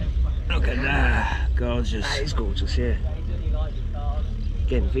 Look at that, gorgeous. That is gorgeous, yeah.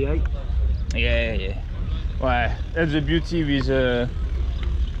 Again, V8. Yeah, yeah. Well, that's the beauty with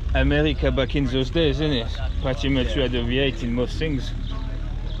America back in those days, isn't it? Pretty much you had a V8 in most things.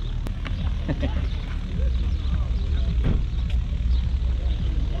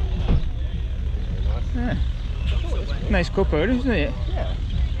 Yeah. Nice couple, isn't it? Yeah.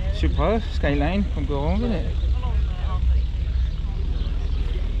 Supra, Skyline, can go wrong, isn't it?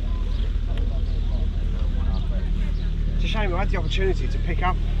 It's a shame I had the opportunity to pick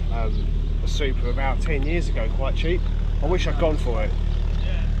up a Supra about 10 years ago, quite cheap. I wish I'd gone for it.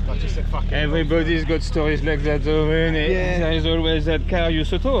 I just said fuck it. Everybody's got stories like that though, isn't it? Yeah. There is always that car you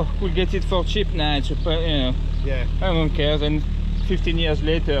thought, oh, we'll get it for cheap. Nah, it's a, you know, Yeah. I don't care. Then 15 years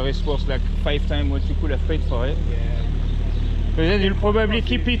later, it's worth like 5 times what you could have paid for it. Yeah. But then you'll probably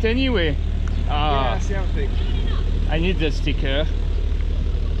keep it anyway. Yeah, Ah, that's the other thing. I need that sticker.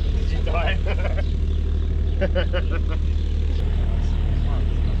 Did you die?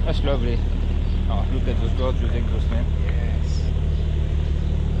 That's lovely. Oh, look at those gorgeous exhaust, man. Yes.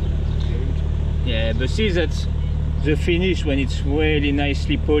 Yeah, but see that's the finish when it's really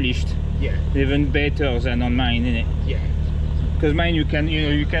nicely polished. Yeah. Even better than on mine, isn't it? Yeah. Because mine you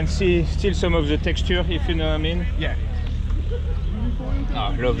can see still some of the texture, if you know what I mean. Yeah.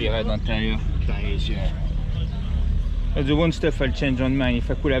 Oh, lovely red interior. That is, yeah. That's the one stuff I'll change on mine, if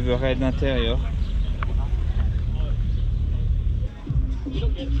I could have a red interior.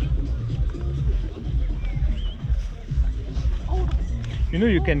 You know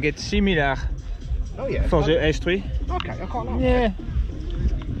you can get similar Oh yeah. for the S3. Okay, I quite like Yeah.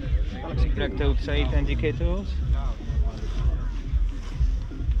 that. Blacked outside indicators.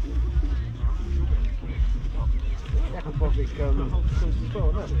 That could probably come as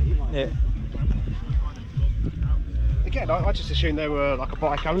well, no? Yeah. Again, I just assumed they were like a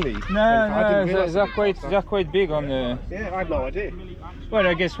bike only. No, I didn't no, realise they're quite big on the. Yeah, I had no idea. Well,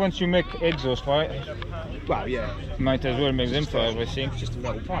 I guess once you make exhaust, right? Well, yeah. Might as well make them for everything. It's just a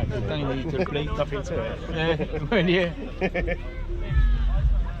metal pipe, isn't it? Tiny little plate. Nothing to it. Yeah, well, yeah.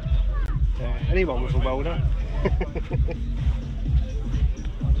 Anyone with a welder.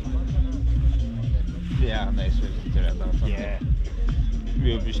 Yeah, nice. Yeah.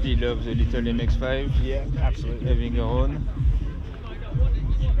 We obviously love the little MX-5. Yeah, absolutely. Having our own.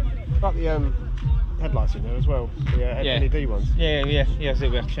 Like the headlights in there as well. The Yeah. LED ones. Yeah, they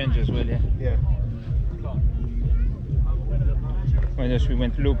were changed as well, yeah. Yeah. When else we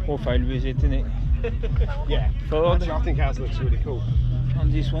went low profile with it, innit? Yeah. Ford. Actually, I think ours looks really cool.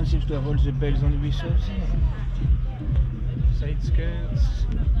 And this one seems to have all the bells and whistles. Side skirts.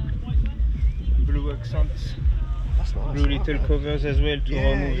 Blue accents. That's nice. Blue I like little that. covers as well to Yeah,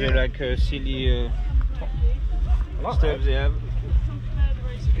 remove the yeah. silly I like stuff that. they have.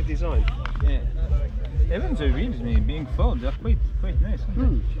 a good design. Yeah. Even the wheels, being Ford, they're quite nice.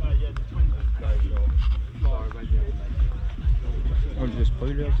 All the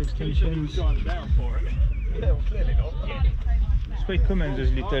spoilers, extensions. It's quite common,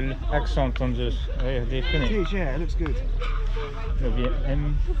 those little accent on those rear diff, isn't It it? is, yeah, it looks good. Maybe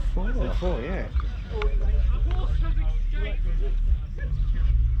M4. 4, yeah.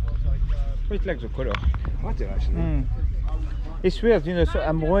 Quite like the color. I do actually. It's weird, you know, so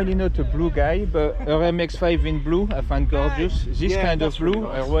I'm really not a blue guy, but RMX5 in blue I find gorgeous. This Yeah, kind of that's blue really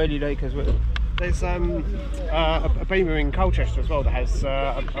nice. I really like as well. There's a Beamer in Colchester as well that has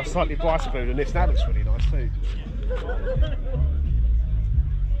a slightly brighter blue than this. That looks really nice too.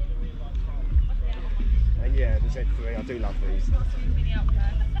 And yeah, the Z3, I do love these.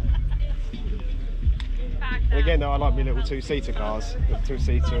 And again, though, I like my little two-seater cars, the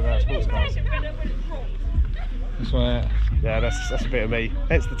two-seater sports cars. That's why Yeah, that's a bit of me.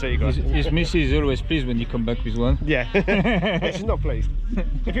 Hence the Tigre. his missus is always pleased when you come back with one. Yeah, yeah, she's not pleased.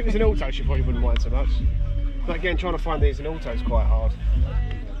 If it was an auto, she probably wouldn't mind so much. But again, trying to find these in auto is quite hard.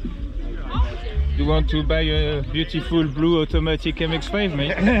 You want to buy a beautiful blue automatic MX-5,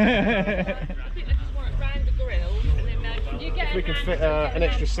 mate? If we can fit an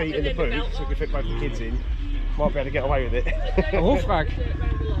extra seat in the boot, so we can fit both the kids in, might be able to get away with it. Roof rack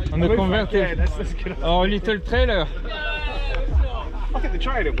on the Yeah, converter. that's good. Or a little trailer. I think the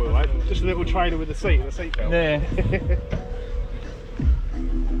trailer will, right? Just a little trailer with a seat and a seat belt. Yeah.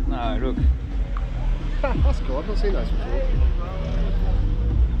 Ah, look. That's cool, I've not seen those before.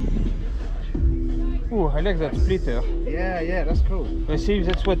 Oh, I like that splitter. Yeah, that's cool. But see,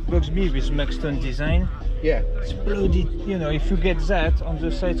 that's what bugs me with Maxton design. Yeah. It's bloody, you know, if you get that on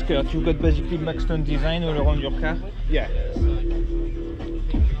the side skirt, you got basically Maxton design all around your car. Yeah.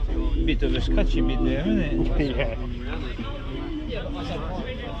 Bit of a scratchy bit there, isn't it? Yeah.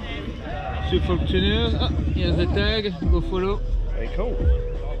 Suffolk tuners. Ah, here's the tag. Go follow. Very cool.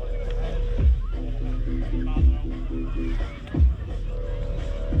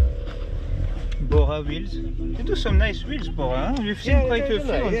 Bora wheels. They do some nice wheels, Bora. Huh? You've seen Yeah, quite they a do,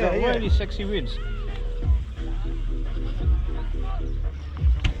 few, don't and they? they're Yeah, really sexy wheels.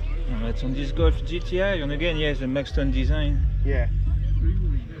 And that's on this Golf GTI, and again, yes, the Maxton design. Yeah.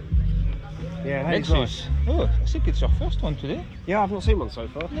 Yeah, that is Lexus. nice. Oh, I think it's our first one today. Yeah, I've not seen one so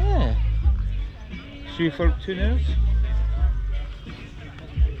far. Yeah. Suffolk tuners.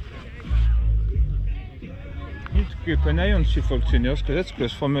 Need to keep an eye on Suffolk tuners, because that's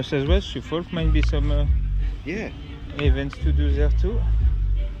close from us as well. Suffolk might be some Yeah. events to do there too.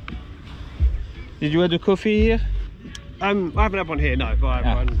 Did you have the coffee here? I haven't had one here, no, but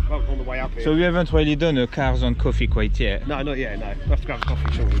I'm on the way up here. So we haven't really done a cars on coffee quite yet. No, not yet, no. I'll have to grab a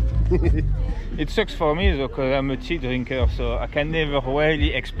coffee shortly. It sucks for me though, because I'm a tea drinker, so I can never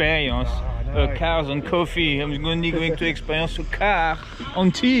really experience no. cars on coffee. I'm only going to experience a car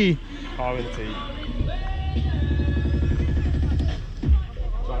on tea. Car and tea.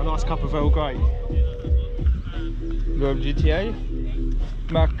 So a nice cup of Earl Grey. Golf GTI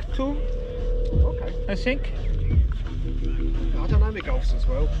Mark II, Okay. I think. I don't know my golfs as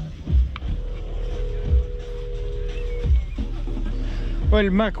well. Well,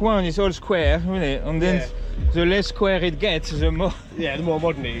 Mark I is all square, isn't it? And then the less square it gets, the more Yeah, the more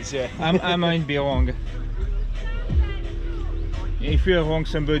modern it is, yeah. I might be wrong. If we are wrong,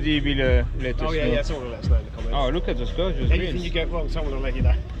 somebody will let us Oh yeah, know. yeah, someone will let us know in the comments. Oh, look at those gorgeous Anything wheels. you get wrong, someone will let you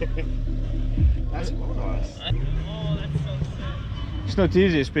know. That's nice. It's not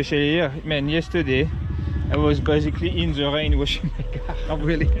easy, especially here. Man, yesterday I was basically in the rain washing my car. Oh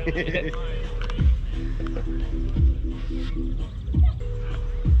really?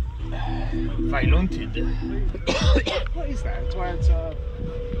 Violonted. What is that? Toyota.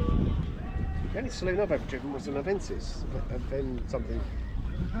 The only saloon I've ever driven was an Avensis, and then something.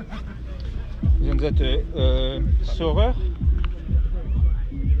 Isn't that a Sorer?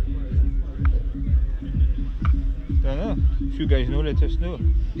 Don't know. If you guys know, let us know.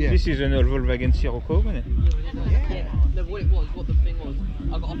 Yeah. This is an old Volkswagen Sirocco, isn't it? Yeah. No, what it was, what the thing was,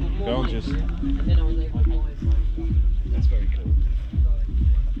 I got offered more money, Gorgeous. and then I was able to buy it. That's very cool.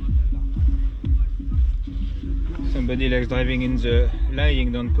 Somebody likes driving in the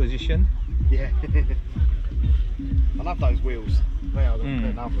lying down position. Yeah. I love those wheels. They are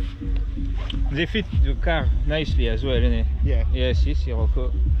they're lovely. They fit the car nicely as well, isn't it? Yeah. Yeah, see,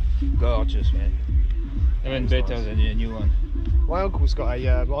 Sirocco. Gorgeous, man. Even That's better nice. than a new one. My uncle's got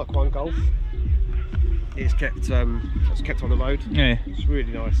a Mark 1 Golf. It's kept on the road. Yeah. It's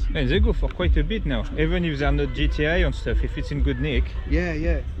really nice. And they go for quite a bit now, even if they're not GTI and stuff, if it's in good nick. Yeah,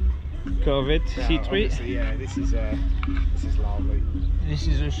 yeah. Corvette C3. Honestly, yeah, this is lovely. This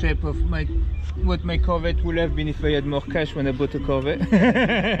is the shape of what my Corvette would have been if I had more cash when I bought a Corvette.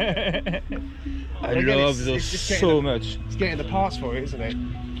 I Again, love it's those just getting so the- much. It's getting the parts for it, isn't it?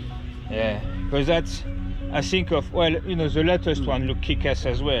 Yeah, because that's, I think of, well, you know, the latest one look kick-ass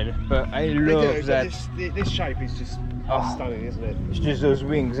as well, but I They love do, that. This shape is just stunning, isn't it? It's just those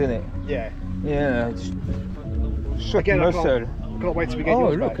wings, isn't it? Yeah. Yeah, it's shot Again, I muscle. can't wait till we get Oh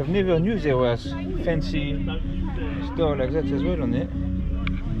yours look, back. I've never knew there was fancy store like that as well on it.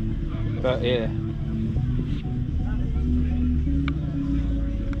 But yeah.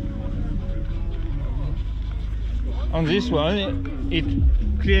 On this one, it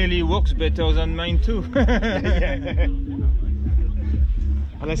clearly works better than mine too. Yeah.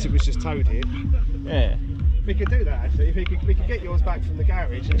 Unless it was just towed here. Yeah. We could do that actually. If we could get yours back from the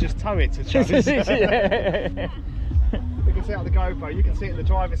garage and just tow it to Travis. Yeah. We can set up the GoPro. You can sit in the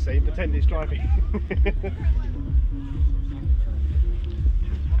driver's seat and pretend it's driving.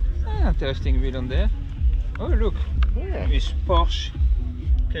 Interesting wheel on there. Oh look, Yeah. this Porsche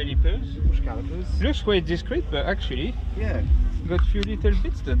calipers. Push calipers. Looks quite discreet, but actually Yeah. got few little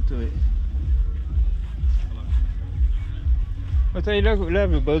bits done to it. What I love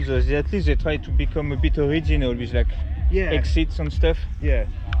about those is at least they try to become a bit original with like Yeah. exits and stuff. Yeah.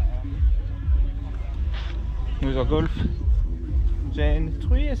 Another Golf Gen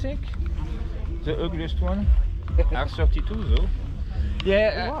 3, I think. The ugliest one. R32 though.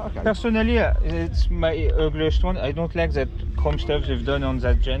 Yeah, Oh, wow, okay. personally it's my ugliest one. I don't like that chrome stuff they've done on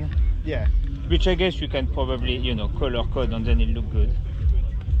that gen. Yeah. Which I guess you can probably, you know, color code and then it look good.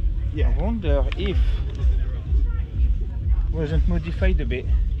 Yeah. I wonder if wasn't modified a bit.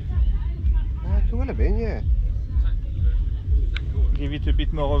 Could well have been, yeah. Give it a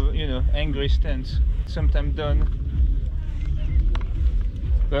bit more of, you know, angry stance. Sometimes done.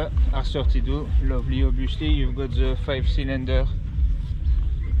 But R32, lovely obviously. You've got the 5-cylinder.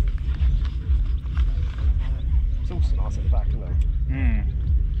 It's also nice at the back, isn't it?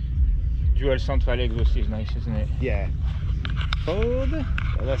 Dual central exhaust is nice, isn't it? Yeah. Ford.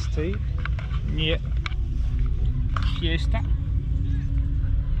 LST. Yeah. Fiesta.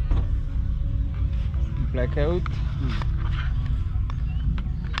 Blackout.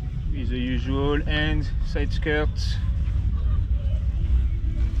 With the usual and side skirts.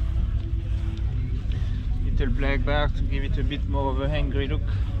 Little black bar to give it a bit more of a angry look.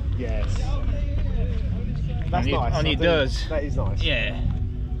 Yes. That's nice. And I it do- does. That is nice. Yeah.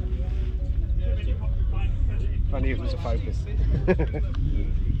 If I knew it was a Focus.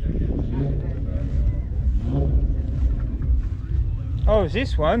 Oh,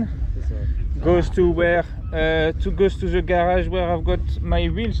 this one goes to where goes to the garage where I've got my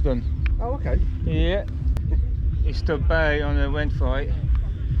wheels done. Oh, okay. Yeah. He stopped by and I went for it.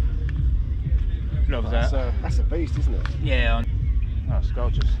 Love that. That's a beast, isn't it? Yeah. Oh, it's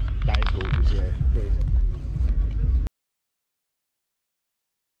gorgeous. That is gorgeous, yeah. Good.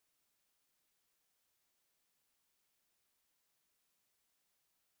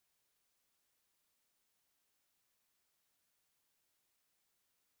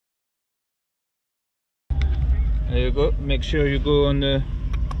 There you go. Make sure you go on the.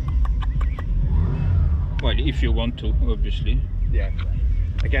 Well, if you want to, obviously. Yeah.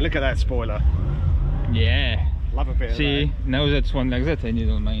 Again, look at that spoiler. Yeah. Love a bit See, of now that's one like that I need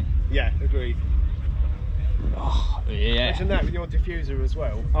on mine. that. Yeah, agreed. Oh, yeah. Imagine that with your diffuser as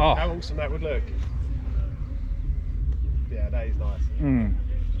well. Oh. How awesome that would look. Yeah, that is nice. Mm.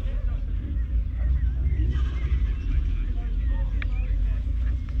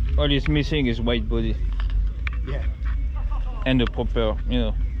 All it's missing is white body Yeah. and a proper, you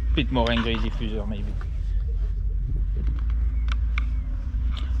know, bit more angry diffuser maybe.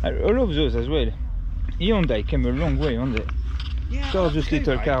 I love those as well. Hyundai came a long way on it. Yeah. Gorgeous coupe.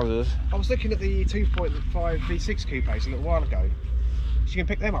 little cars. Those. I was looking at the 2.5 V6 coupes a little while ago. So you can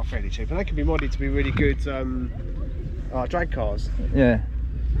pick them up fairly cheap, and they can be modded to be really good drag cars. Yeah.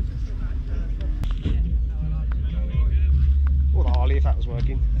 Or the Harley if that was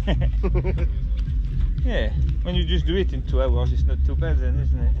working. Yeah. When you just do it in 2 hours, it's not too bad then,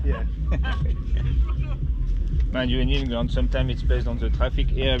 isn't it? Yeah. Mind you, in England, sometimes it's based on the traffic.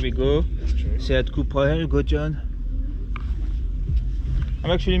 Here we go. That's true. Seat Cupra, here you go, John.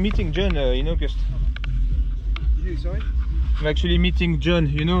 I'm actually meeting John in August. You, sorry? I'm actually meeting John,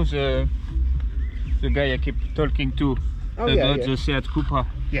 you know, the guy I keep talking to Oh, yeah, about yeah. the Seat Cupra.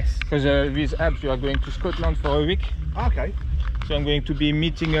 Yes. Because with Abs, we are going to Scotland for a week. Okay. So I'm going to be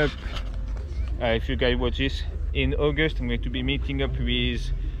meeting up, if you guys watch this, in August. I'm going to be meeting up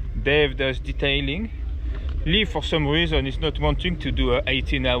with Dave does detailing Lee, for some reason, is not wanting to do a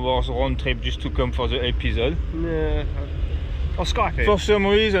 18 hours round trip just to come for the episode. Yeah. I'll Skype it. For some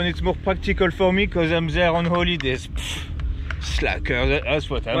reason, it's more practical for me because I'm there on holidays. Pfft, slacker, that's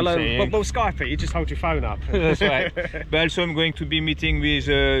what I'm saying. But we'll Skype it, you just hold your phone up. That's right. But also I'm going to be meeting with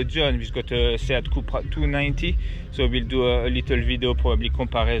John. He's got a Seat Cupra 290, so we'll do a little video, probably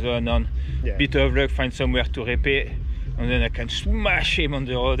comparison on bit of luck, find somewhere to repair, and then I can smash him on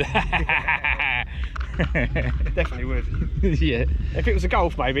the road. Definitely would. Yeah. If it was a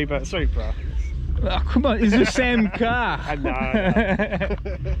Golf maybe, but Supra. Oh, come on, it's the same car. No.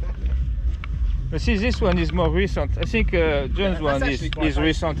 But see, this one is more recent. I think John's one is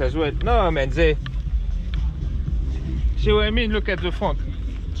recent as well. No, man, they... See what I mean? Look at the front.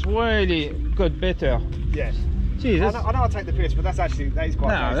 It's really got better. Yes. Gee, I know I'll take the piss, but that is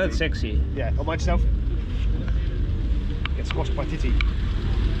quite No, that's sexy. Yeah, on myself. Get squashed by Titty.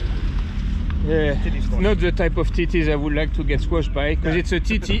 Yeah, Titty squash. not the type of titties I would like to get squashed by, because it's a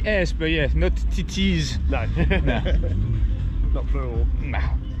TTS, but yeah, not titties. No. No. Not plural. No.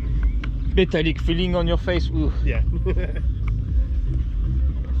 Metallic feeling on your face. Ooh. Yeah.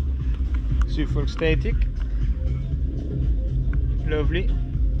 Super static. Lovely.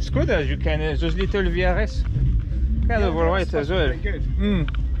 Skoda, you can those little VRS. Kind of alright as well. Pretty good.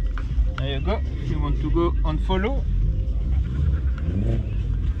 There you go. If you want to go and follow.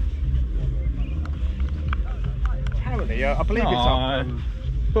 Apparently, I believe it's up.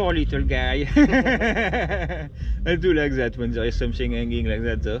 Poor little guy. I do like that when there is something hanging like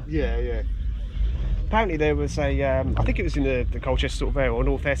that though. Yeah, yeah. Apparently there was a, I think it was in the Colchester sort of area, or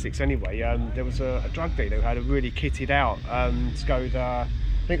North Essex anyway, there was a drug dealer who had a really kitted out Skoda, I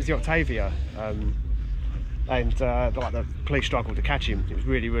think it was the Octavia, and like the police struggled to catch him. It was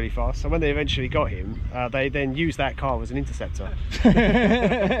really, really fast. So when they eventually got him, they then used that car as an interceptor.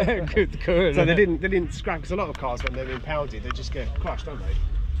 Good call. So they didn't scrap, because a lot of cars when they're impounded, they just get crushed, don't they?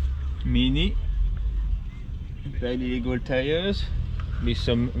 Mini, very legal tires with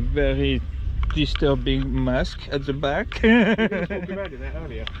some very disturbing mask at the back. We were talking about it there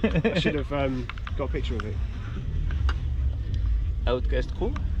earlier. I should have got a picture of it. Outcast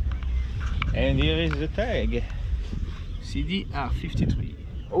crew. And here is the tag. CDR53.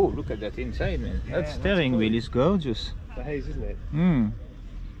 Oh, look at that inside, man. Yeah, that steering wheel is gorgeous. The haze, isn't it?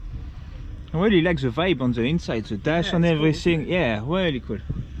 I really like the vibe on the inside, the dash and everything. Cool, yeah, really cool.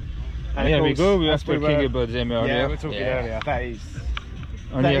 And here we go, we were talking about them earlier. Yeah, we were talking earlier. That is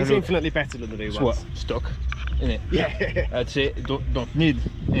look, infinitely better than the new ones. What? Stock, isn't it? Yeah. That's it, don't need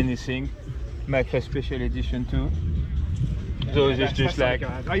anything. Macra Special Edition too. Those is just like...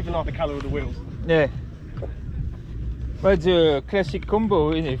 I even like the colour of the wheels. Yeah. But the classic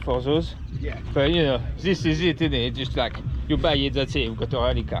combo, isn't it, for those? Yeah. But you know, this is it, isn't it? Just like, you buy it, that's it, you've got a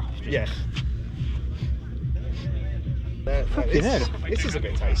rally car. Yes. Fucking hell. This is a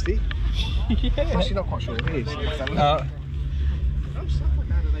bit tasty. Yeah. I'm actually not quite sure what it is.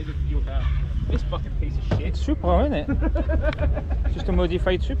 This fucking piece of shit. It's Supra, isn't it? Just a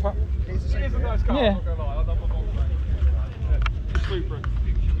modified Supra. It is a nice car. Yeah.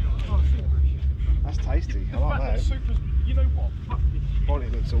 That's tasty. I like that. You know what? Fuck this.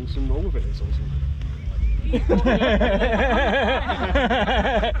 Bonnet looks awesome. All of it looks awesome.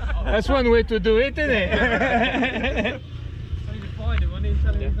 That's one way to do it, isn't it? I need to find him. I need to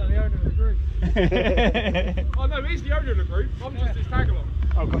tell him he's not the owner of the group. Oh no, he's the owner of the group. I'm just his tag along.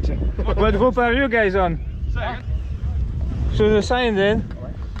 Oh, gotcha. What group are you guys on? Second. So the sign then?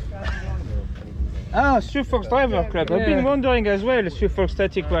 Ah, Suffolk Driver Club. I've been wondering as well, Suffolk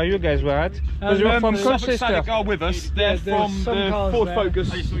Static, where you guys were at. Because you're from Colchester. Static are with us. They're from the Ford Focus.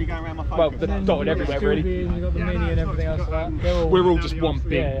 I saw you going around my Focus. Well, they're dotted everywhere really. You've got the Mini and everything else like that. We're all just one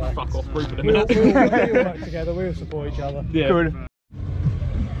big fuck off group at the We all minute. work together, we all support each other. Yeah. Cool.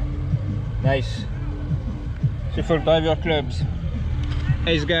 Nice. Suffolk Driver Clubs.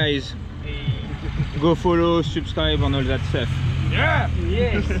 Hey guys, go follow, subscribe and all that stuff. Yeah!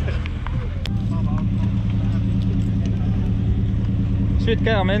 Yes! Sweet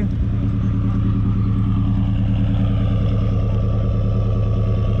car, man.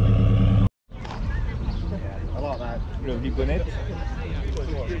 I like that. Lovely bonnet.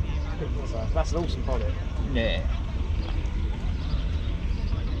 That's an awesome bonnet. Yeah.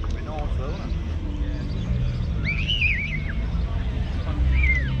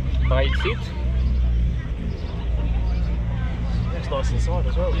 Bright seat. It's nice inside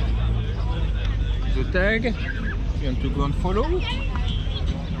as well. The tag. You want to go and follow.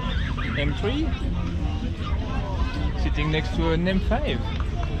 M3. Sitting next to an M5.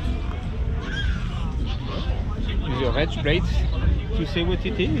 With a red plate to say what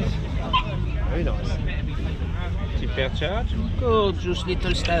it is. Very nice. Supercharged. Gorgeous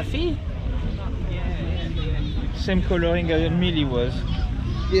little stuffy. Same coloring as Millie was.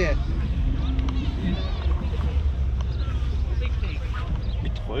 Yeah.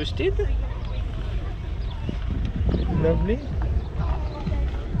 Bit roasted. Lovely.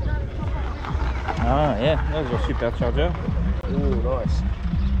 Ah, yeah, that's a supercharger. Oh, nice.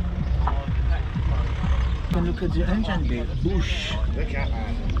 And look at the engine bay. Whoosh. Look at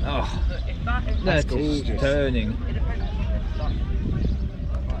that. Oh, that's gorgeous. stunning.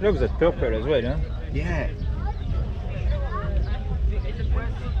 Look at that purple as well, huh? Yeah.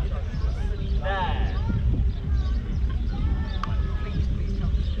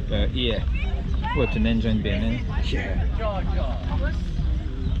 Yeah. What an engine bay, man. Yeah.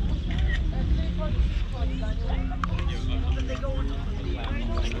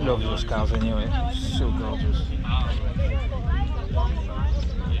 Love those cars anyway. So gorgeous.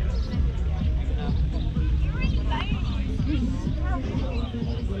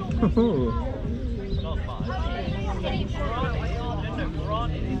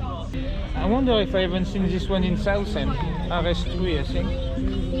 I wonder if I haven't seen this one in Southend. RS3, I think.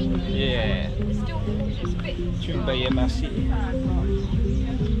 Yeah. Tuned by MRC.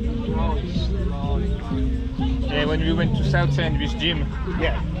 Yeah, when we went to Southend with Jim,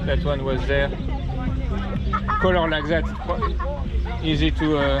 Yeah. that one was there. Color like that, easy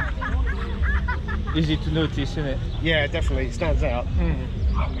to notice, isn't it? Yeah, definitely. It stands out. Mm.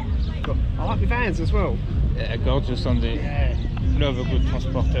 I like the vans as well. Yeah, gorgeous on the. Yeah. Love a good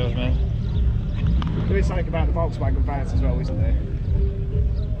transporters, man. There is something about the Volkswagen vans as well, isn't there?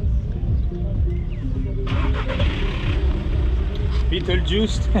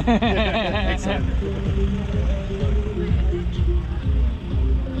 Beetlejuice. Excellent.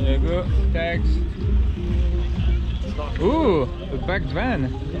 There you go, tags. Ooh, a backed van.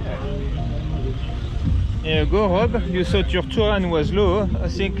 Here you go, Rob. You thought your Touran was low. I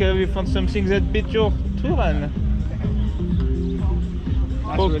think we found something that beat your Touran.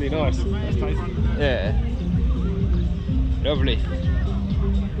 That's really nice. That's tasty. Yeah. Lovely.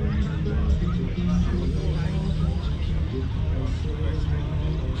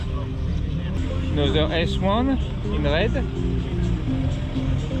 Another S1 in red.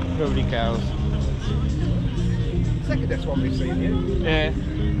 Lovely cars. Second best one we've seen here. Yeah.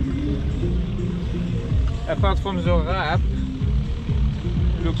 Apart from the wrap,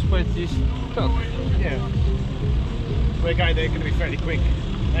 looks pretty stock. Yeah. They're going to be fairly quick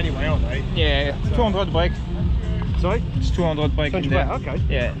anyway, aren't they? Yeah, 200 brake. Sorry? It's 200 brake in 200 there. brake,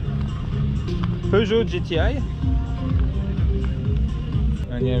 okay. Yeah. Peugeot GTI.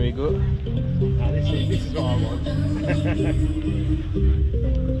 And here we go. Ah, this is what I want.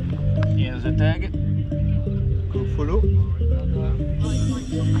 Here's the tag. Go follow.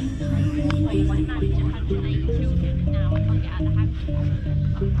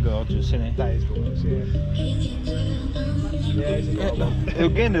 Gorgeous, isn't it? That is gorgeous, yeah. Yeah, it's a good one.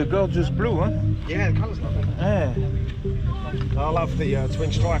 Again, a gorgeous blue, huh? Yeah, the colour's lovely. Yeah. I love the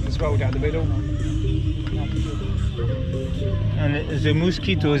twin stripe as well down the middle. And the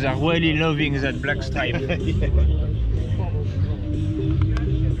mosquitoes are really loving that black stripe. Yeah.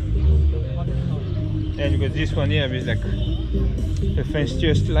 And you got this one here with like the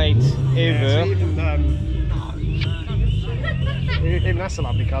fanciest light Yeah, ever. so even that's a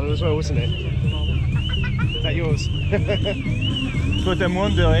lovely colour as well, isn't it? Is that yours? That's what I'm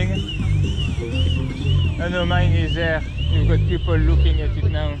wondering. I know mine is there. You've got people looking at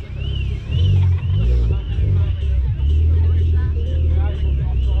it now.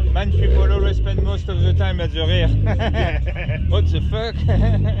 Man, people always spend most of the time at the rear. What the fuck?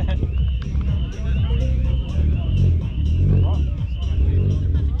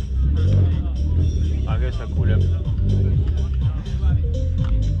 I guess I could have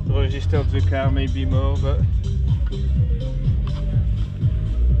registered the car maybe more, but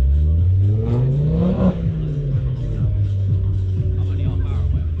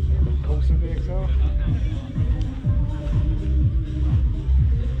Coulson VXR.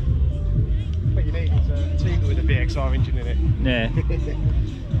 What you need is a Tiga with a VXR engine in it. yeah.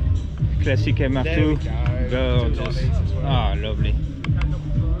 Classic There we MR2. go. Gorgeous. Do like these as well. Ah, lovely.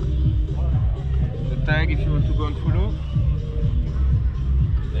 The tag if you want to go and follow.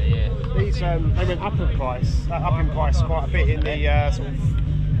 But yeah. These they went up in price quite a bit in the sort of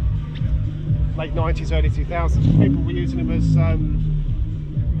late 90s, early 2000s. People were using them as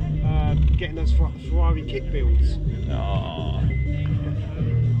getting those Ferrari kit builds. Oh.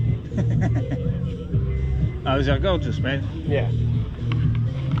 Oh, they're gorgeous, man. Yeah.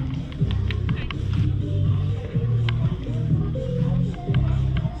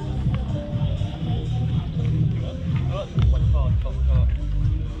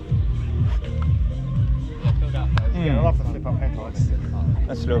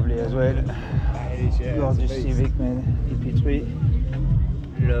 That's lovely as well. That is, yeah. Gorgeous it's a beast. Civic, man. EP3.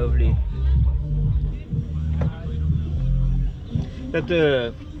 Lovely.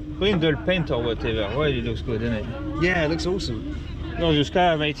 That brindle paint or whatever, well, it looks good, doesn't it? Yeah, it looks awesome. Gorgeous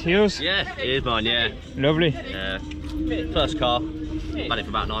car, mate. Here's Yeah, it is mine, yeah. lovely. Yeah. First car. Had it for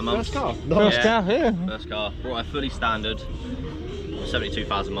about 9 months. First car. First Yeah. car, yeah. First car. Brought a fully standard.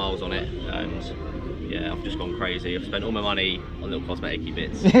 72,000 miles on it. And yeah, I've just gone crazy. I've spent all my money on little cosmetic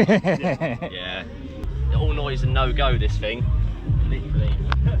bits. Yeah. All noise and no go, this thing. Literally.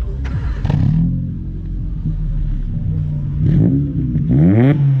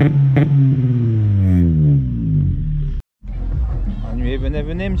 And you even have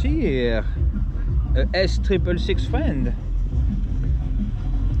an MG here. A S666 friend.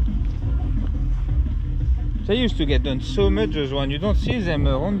 They used to get done so much as one. You don't see them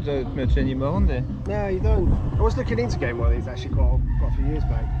around that much anymore, aren't they? No, you don't. I was looking into getting one of these actually quite a few years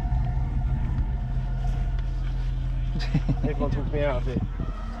back. Everyone talked me out of it.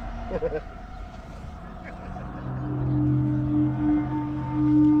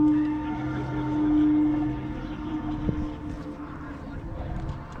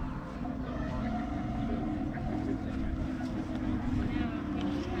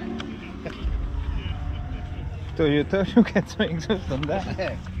 Toyota, look at the exhaust on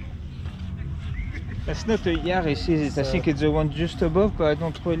that. That's not a Yaris, is it? I think it's the one just above, but I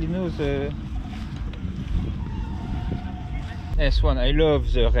don't really know the S1. I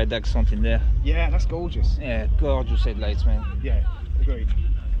love the red accent in there. Yeah, that's gorgeous. Yeah, gorgeous headlights, man. Yeah, agreed.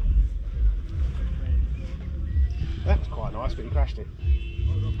 That was quite nice, but you crashed it.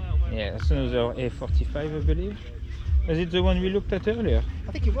 Yeah, that's another A45, I believe. Was it the one we looked at earlier?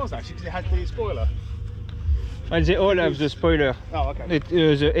 I think it was actually because it had the spoiler. Well, they all have the spoiler. Oh, okay.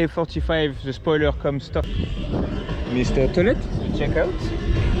 The A45, the spoiler comes stuff. Mr. Toilet, check out.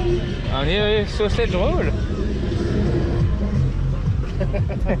 And here is sausage roll.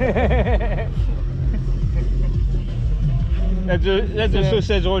 That's the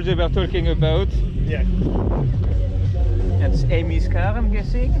sausage roll they were talking about. Yeah. That's Amy's car, I'm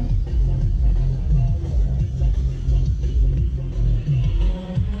guessing.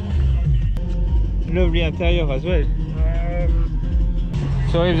 Lovely interior as well.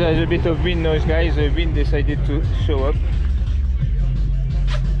 So if there's a bit of wind noise, guys, the wind decided to show up.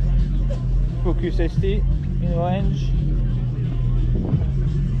 Focus ST in range.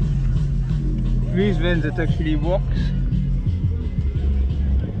 This van that actually works.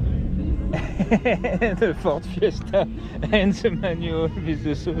 The Ford Fiesta and the manual with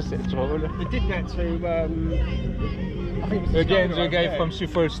the sausage roll. They did that to I think it was Again, the Skoda, guy yeah. from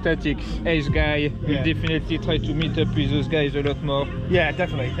Suffolk Statics, Ace guy, will Yeah. definitely try to meet up with those guys a lot more. Yeah,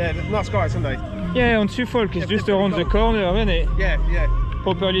 definitely. Yeah, nice guys, aren't they? Yeah, on Suffolk, it's Yeah, just they're around pretty the cool. corner, isn't it? Yeah, yeah.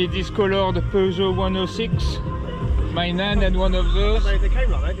 Properly discolored Peugeot 106. My nan had one of those. They came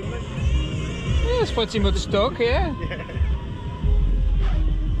like that, didn't they? Yeah, it's pretty much stock, yeah? Yeah.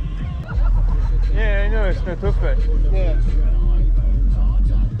 Yeah, I know, it's not open. Yeah.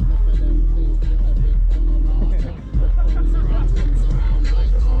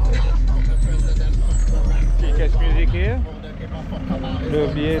 Kick-ass music here.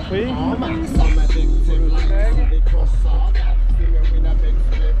 Lovely A3.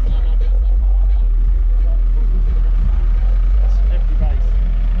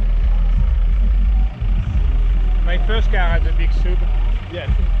 My first car had a big sub. Yeah.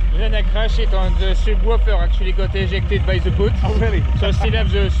 Then I crashed it and the subwoofer actually got ejected by the boot. Oh, really? So I still have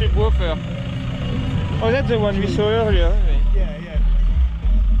the subwoofer. Oh, that's the one we saw earlier, isn't it? Yeah, yeah.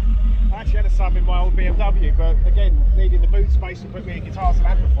 I actually had a sub in my old BMW, but again, needing the boot space to put me in guitars and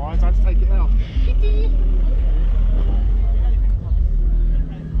amplifiers, I had to take it out.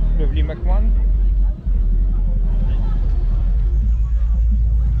 Lovely Mac 1.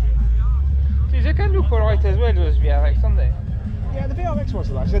 See, they can look alright as well, those VRX, don't they? Yeah, the VRX ones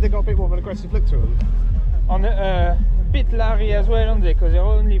are nice. They got a bit more of an aggressive look to them. On a bit Larry as well, aren't they? Because they're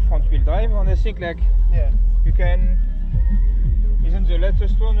only front wheel drive, and I think like Yeah. you can. Isn't the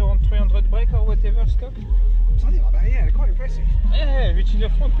latest one around 300 brake or whatever stock? Something like that, yeah, they're quite impressive. Yeah, which is a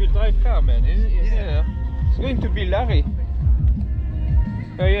front wheel drive car, man. Yeah. It's going to be Larry.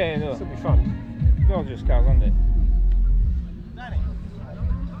 Oh yeah, I know. This will be fun. Gorgeous cars, aren't they?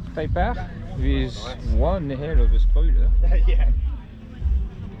 Type R with one hell of a spoiler. Yeah.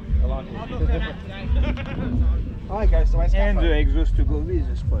 I like it. Hi, goes to Ace And the Cafe. exhaust to go with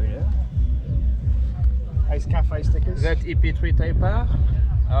the spoiler. Ace Cafe stickers. That EP3 Type R.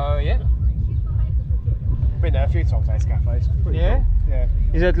 Oh yeah. Been there a few times, Ace Cafe. It's pretty Yeah? cool. Yeah.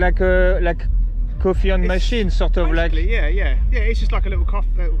 Is that like coffee on machine, sort of like. Yeah. It's just like a little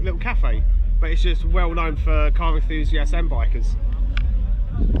cafe, but it's just well known for car enthusiasts and bikers.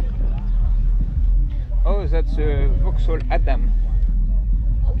 Oh, that's Vauxhall Adam.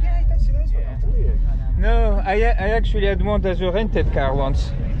 Oh yeah, you don't see those very often, do you? No, I actually had one as a rented car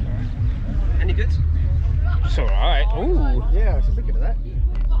once. Any good? It's alright. Ooh, Yeah, I was just thinking of that.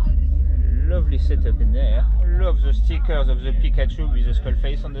 lovely setup in there. I love the stickers of the Pikachu with the skull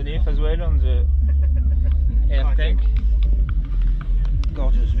face underneath as well on the air tank.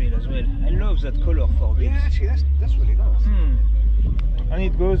 Gorgeous wheel as well. I love that color for wheels. Yeah, actually, that's really nice. And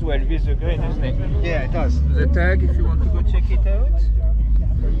it goes well with the green, isn't it? Yeah, it does. The tag, if you want to go check it out.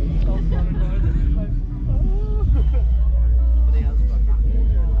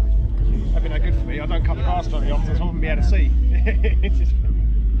 That'd be no good for me. I don't cut the grass very often, so I wouldn't be able to see. It's just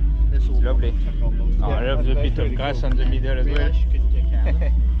It's lovely. Oh, I love the bit of grass on the middle as well.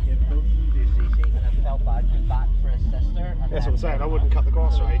 That's what I'm saying. I wouldn't cut the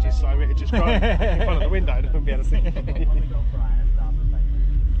grass for ages, so it'd just grow in front of the window and I wouldn't be able to see.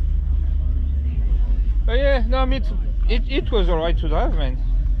 But yeah, no, I mean, it was alright to drive, man.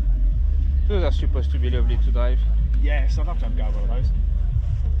 Those are supposed to be lovely to drive. Yes, I'd love to have a go at one of those.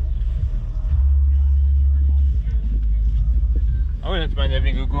 I wouldn't mind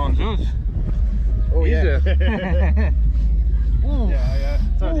having a go on those. Oh Either. Ooh. Yeah,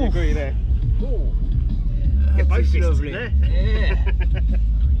 totally agree there. Ooh. Get both That's fists lovely. in there. Yeah.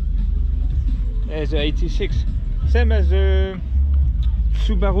 There's a 86. Same as the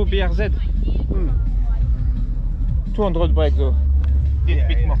Subaru BRZ. 200 brake though. Yeah, A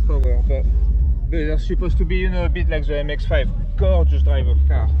bit yeah. more power, but they're supposed to be, you know, a bit like the MX-5. Gorgeous driver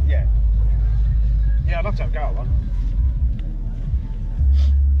car. Yeah. Yeah, I'd love to have a go at one.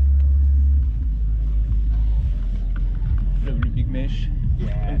 Lovely big mesh.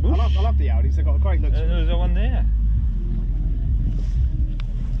 Yeah. And bush. I love the Audis. They've got a great look. Another one there.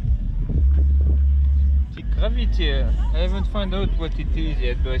 The gravity, I haven't found out what it is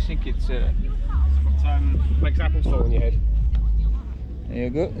yet, but I think it's Makes apples fall on your head. there you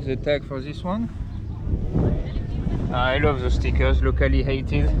go, the tag for this one. I love the stickers, locally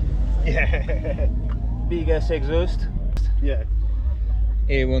hated. Yeah. Big ass exhaust. Yeah.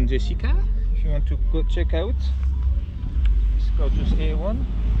 A1 Jessica, if you want to go check out. It's gorgeous A1.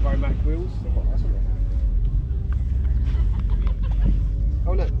 Romac wheels. They've got nice, haven't they?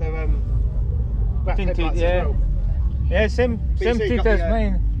 Oh look, they're black Tinted, headlights yeah. as well. Yeah, same you see tint got as the,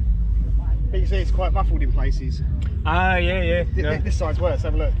 mine. But you see it's quite ruffled in places. Ah, yeah. No. This side's worse,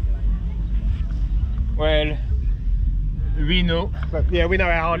 have a look. Well, we know. But yeah, we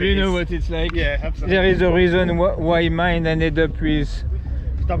know how hard it We is. know what it's like. Yeah, absolutely. There is a reason why mine ended up with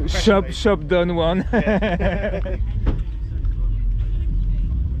Double pressure shop done one. Yeah.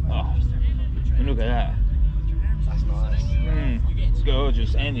 Oh, look at that. That's nice. It's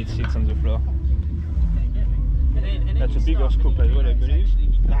gorgeous, and it sits on the floor. That's a bigger scoop as well, I believe.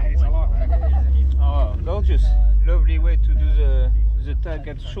 That is, I like that. Oh, gorgeous. Lovely way to do the tag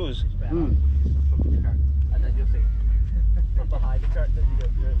at shows. And then you'll see from behind the curtain you go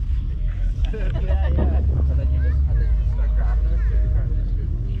through it. Yeah. And then you just start grabbing it through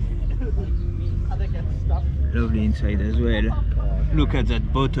the curtain. And then get stuck. Lovely inside as well. Look at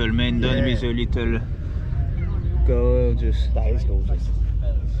that bottle, man, done with a little gorgeous. That is gorgeous.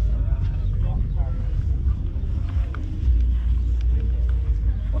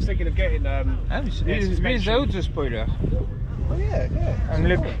 I was thinking of getting Without the spoiler. Oh yeah. And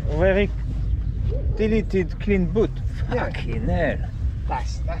look, very deleted clean boot. Yeah. Fucking hell.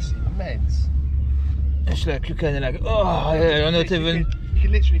 That's immense. It's like you kind of like, oh, yeah, you're not even. You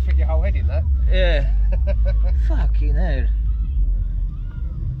can literally fit your whole head in that. Yeah. Fucking hell.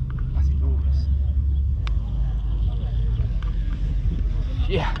 That's enormous.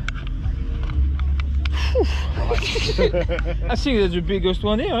 Yeah. I think that's the biggest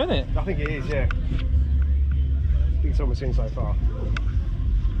one here, isn't it? I think it is, yeah. Biggest one we've seen so far.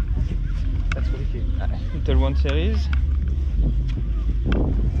 That's wicked. Little 1 series.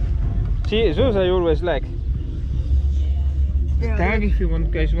 See, those I always like. The tag, if you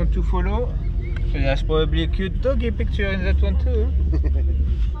guys want to follow. So there's probably a cute doggy picture in that one too.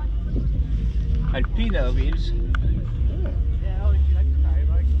 Alpina wheels.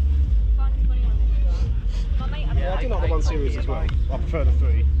 Yeah, I do like the 1 series as well. I prefer the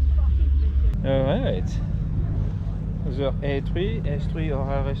 3. Alright. The A3, S3 or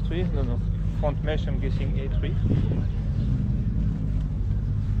RS3? No. Front mesh, I'm guessing A3.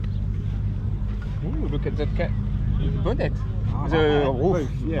 Ooh, look at that bonnet. The roof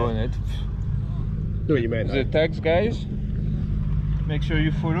Yeah. bonnet. know what you meant. The tags, guys. Make sure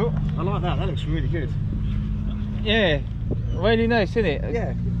you follow. I like that. That looks really good. Yeah, really nice, isn't it?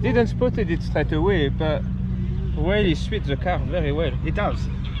 Yeah. Didn't spotted it straight away, but really suits the car very well. It does.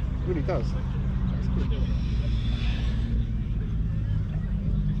 It really does.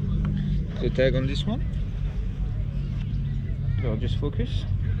 The tag on this one. So just focus.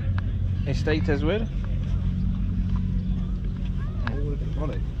 Estate as well. All of it on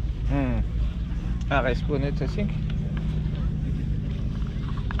it. RS bonnet, I think.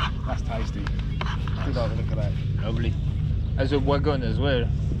 That's tasty. I do like the look of that. Lovely. As a wagon as well.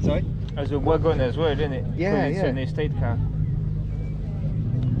 Sorry? As a wagon as well, isn't it? Yeah, Because it's an estate car.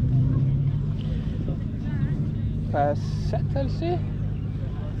 Passat, I'll say.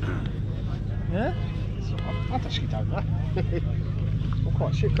 Yeah? I actually don't know. I'm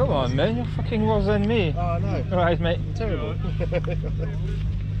quite shit. Come on, man, you're fucking worse than me. Oh, no. Alright, mate. Terrible.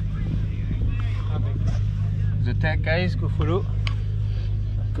 The tag, guys, go follow.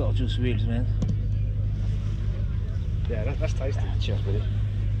 Gorgeous wheels, man. Yeah, that's tasty. Cheers, buddy.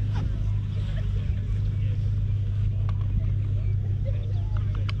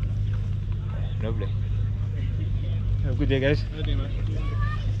 Lovely. Have a good day, guys.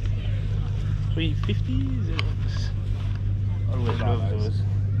 350s. Always love those.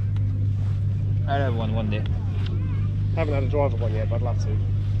 I'll have one day. Haven't had a driver one yet, but I'd love to.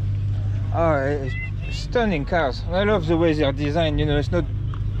 Oh, it's stunning cars. I love the way they're designed. You know, it's not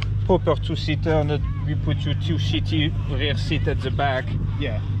proper two-seater. Not we put you two shitty rear seat at the back.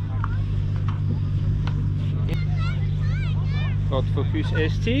 Yeah. Ford Focus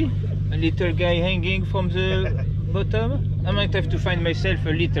ST. A little guy hanging from the bottom. I might have to find myself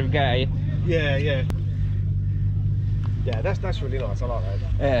a little guy. Yeah, yeah. Yeah, that's really nice. I like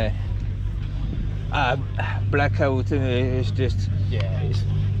that. Blackout. It's just Yeah.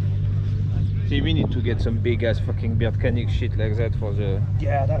 See, we need to get some big ass fucking Beardchanics shit like that for the.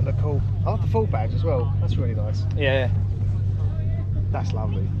 Yeah, that look cool. I like the full badge as well. That's really nice. Yeah. That's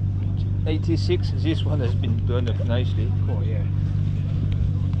lovely. 86. This one has been done up nicely. Oh yeah.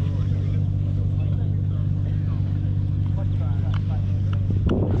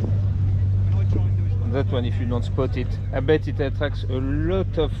 That one, if you don't spot it, I bet it attracts a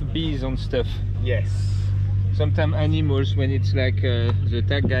lot of bees and stuff. Yes. Sometimes animals, when it's like the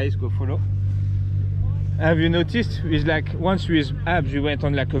tag guys go follow. Have you noticed? With like once with Abs, we went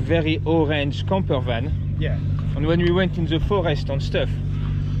on like a very orange camper van, Yeah. and when we went in the forest and stuff,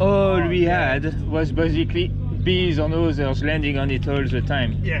 all we had was basically bees and others landing on it all the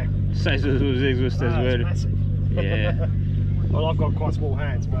time. Yeah. Size of those exhausts as That's well. massive. Yeah. Well, I've got quite small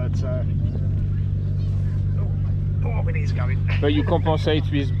hands, but oh, my knees are going. But you compensate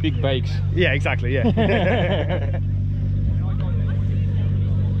with big bikes. Yeah, exactly. Yeah.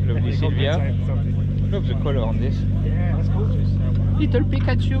 Lovely Sylvia. Love the color on this. Yeah, that's gorgeous. Little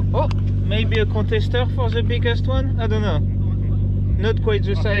Pikachu. Oh, maybe a contester for the biggest one? I don't know. Not quite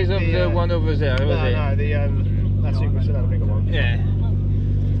the size of the one over there, was it? No, that's another bigger one. Yeah.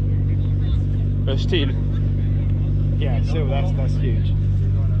 But still. Yeah, still that's huge.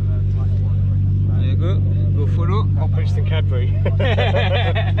 There you go. Go follow. I'll push the Cadbury.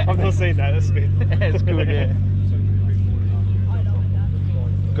 I've not seen that. That's good. That's cool, yeah.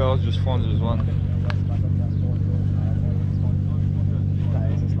 Gorgeous Franz's one.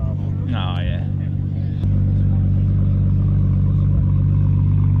 That is lovely. Oh, yeah.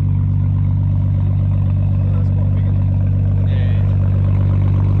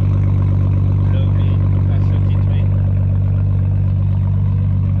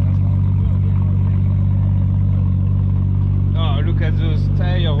 Look at those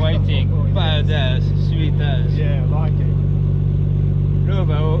tire whiting, badass, sweet as. Yeah, I like it. Love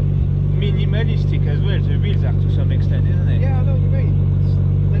how minimalistic as well the wheels are to some extent, isn't it? Yeah, I know what you mean.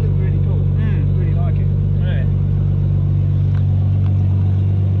 They look really cool. Really like it. Right.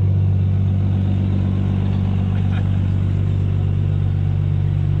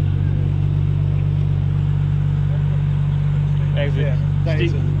 Yeah, that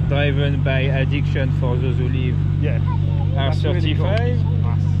is Stick driven by addiction for those who live. Yeah. That's R35. really cool.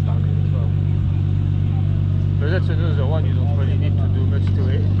 That's stunning as well. But that's another one you don't really need to do much to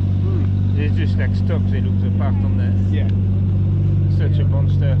it. They just like stop, they look the part on there. Yeah. Such a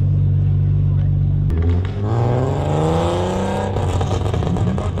monster.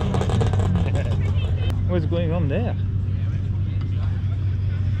 What's going on there?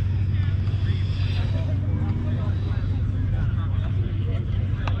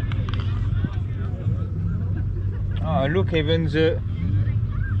 Oh, look, even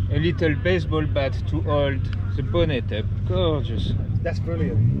a little baseball bat to hold the bonnet up. Gorgeous. That's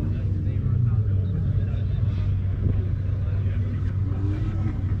brilliant.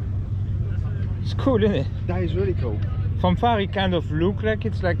 It's cool, isn't it? That is really cool. From far it kind of look like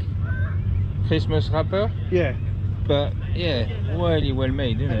it's like Christmas wrapper, Yeah. but yeah, really well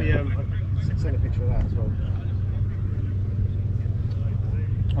made, isn't Maybe, it? I'll send a picture of that as well.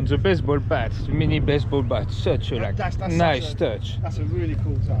 On the baseball bat, the mini baseball bat, such a like That's nice such touch. That's a really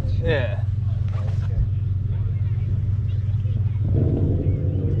cool touch. Yeah.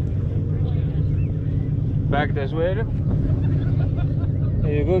 Bagged as well.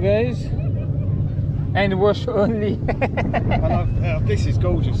 There you go, guys. And wash only. I love, this is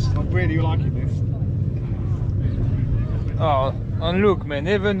gorgeous. I'm really liking this. Oh, and look, man,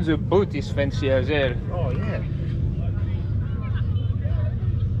 even the boat is fancy as well. Oh yeah.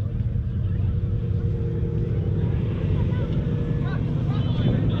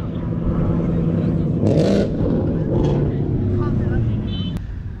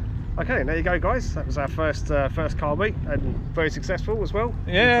 Okay, there you go, guys. That was our first car meet, and very successful as well.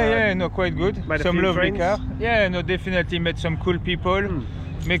 Yeah, no, quite good. made a Some few lovely friends. car. Yeah, no, definitely met some cool people.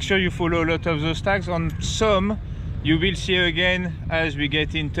 Make sure you follow a lot of those tags. On some, you will see again as we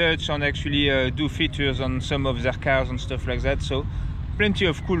get in touch and actually do features on some of their cars and stuff like that. So, plenty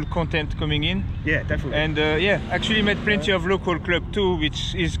of cool content coming in. Yeah, definitely. And yeah, actually met plenty of local club too,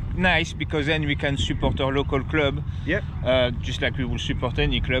 which is nice because then we can support our local club. Yep. Just like we will support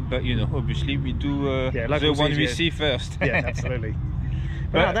any club, but you know, obviously we do Yeah, the local's one we easier. see first. Yeah, absolutely.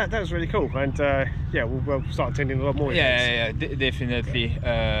 But- But that was really cool, and yeah, we'll start attending a lot more. events. Yeah, definitely,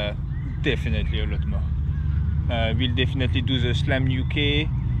 definitely a lot more. We'll definitely do the Slam UK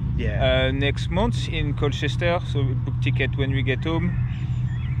Yeah. next month in Colchester, so we book ticket when we get home.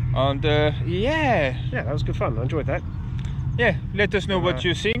 And yeah, Yeah, that was good fun. I enjoyed that. yeah, let us know what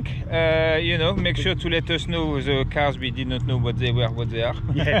you think. You know, make sure to let us know the cars we did not know what they were, what they are.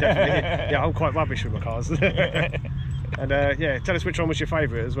 Yeah, definitely. Yeah, I'm quite rubbish with my cars. And yeah, tell us which one was your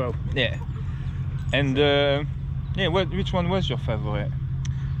favourite as well. Yeah. And yeah, which one was your favorite?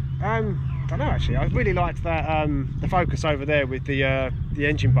 I don't know actually. I really liked that the Focus over there with the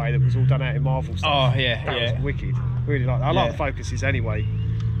engine bay that was all done out in Marvel stuff. Oh yeah, That yeah. was wicked. Really like. I like the Focuses anyway.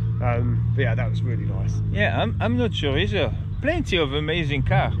 But yeah, that was really nice. Yeah, I'm not sure either. Plenty of amazing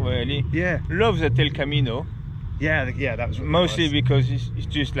cars, really. Yeah, Love the El Camino, yeah, that was really mostly nice. because it's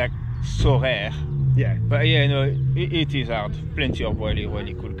just like so rare. Yeah, But yeah, no, it is hard. Plenty of really,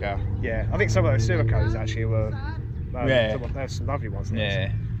 really cool cars. yeah. I think some of those Silicos actually were. Yeah. There's some lovely ones there.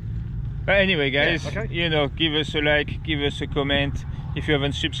 Yeah. But anyway, guys, Yeah, okay. you know, give us a like, give us a comment. If you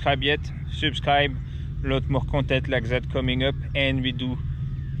haven't subscribed yet, subscribe. A lot more content like that coming up, and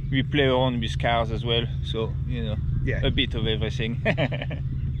we play around with cars as well. So you know, Yeah. a bit of everything.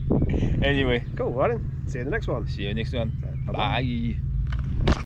 Anyway, Cool. Right then. See you in the next one. see you next one. Bye-bye. Bye.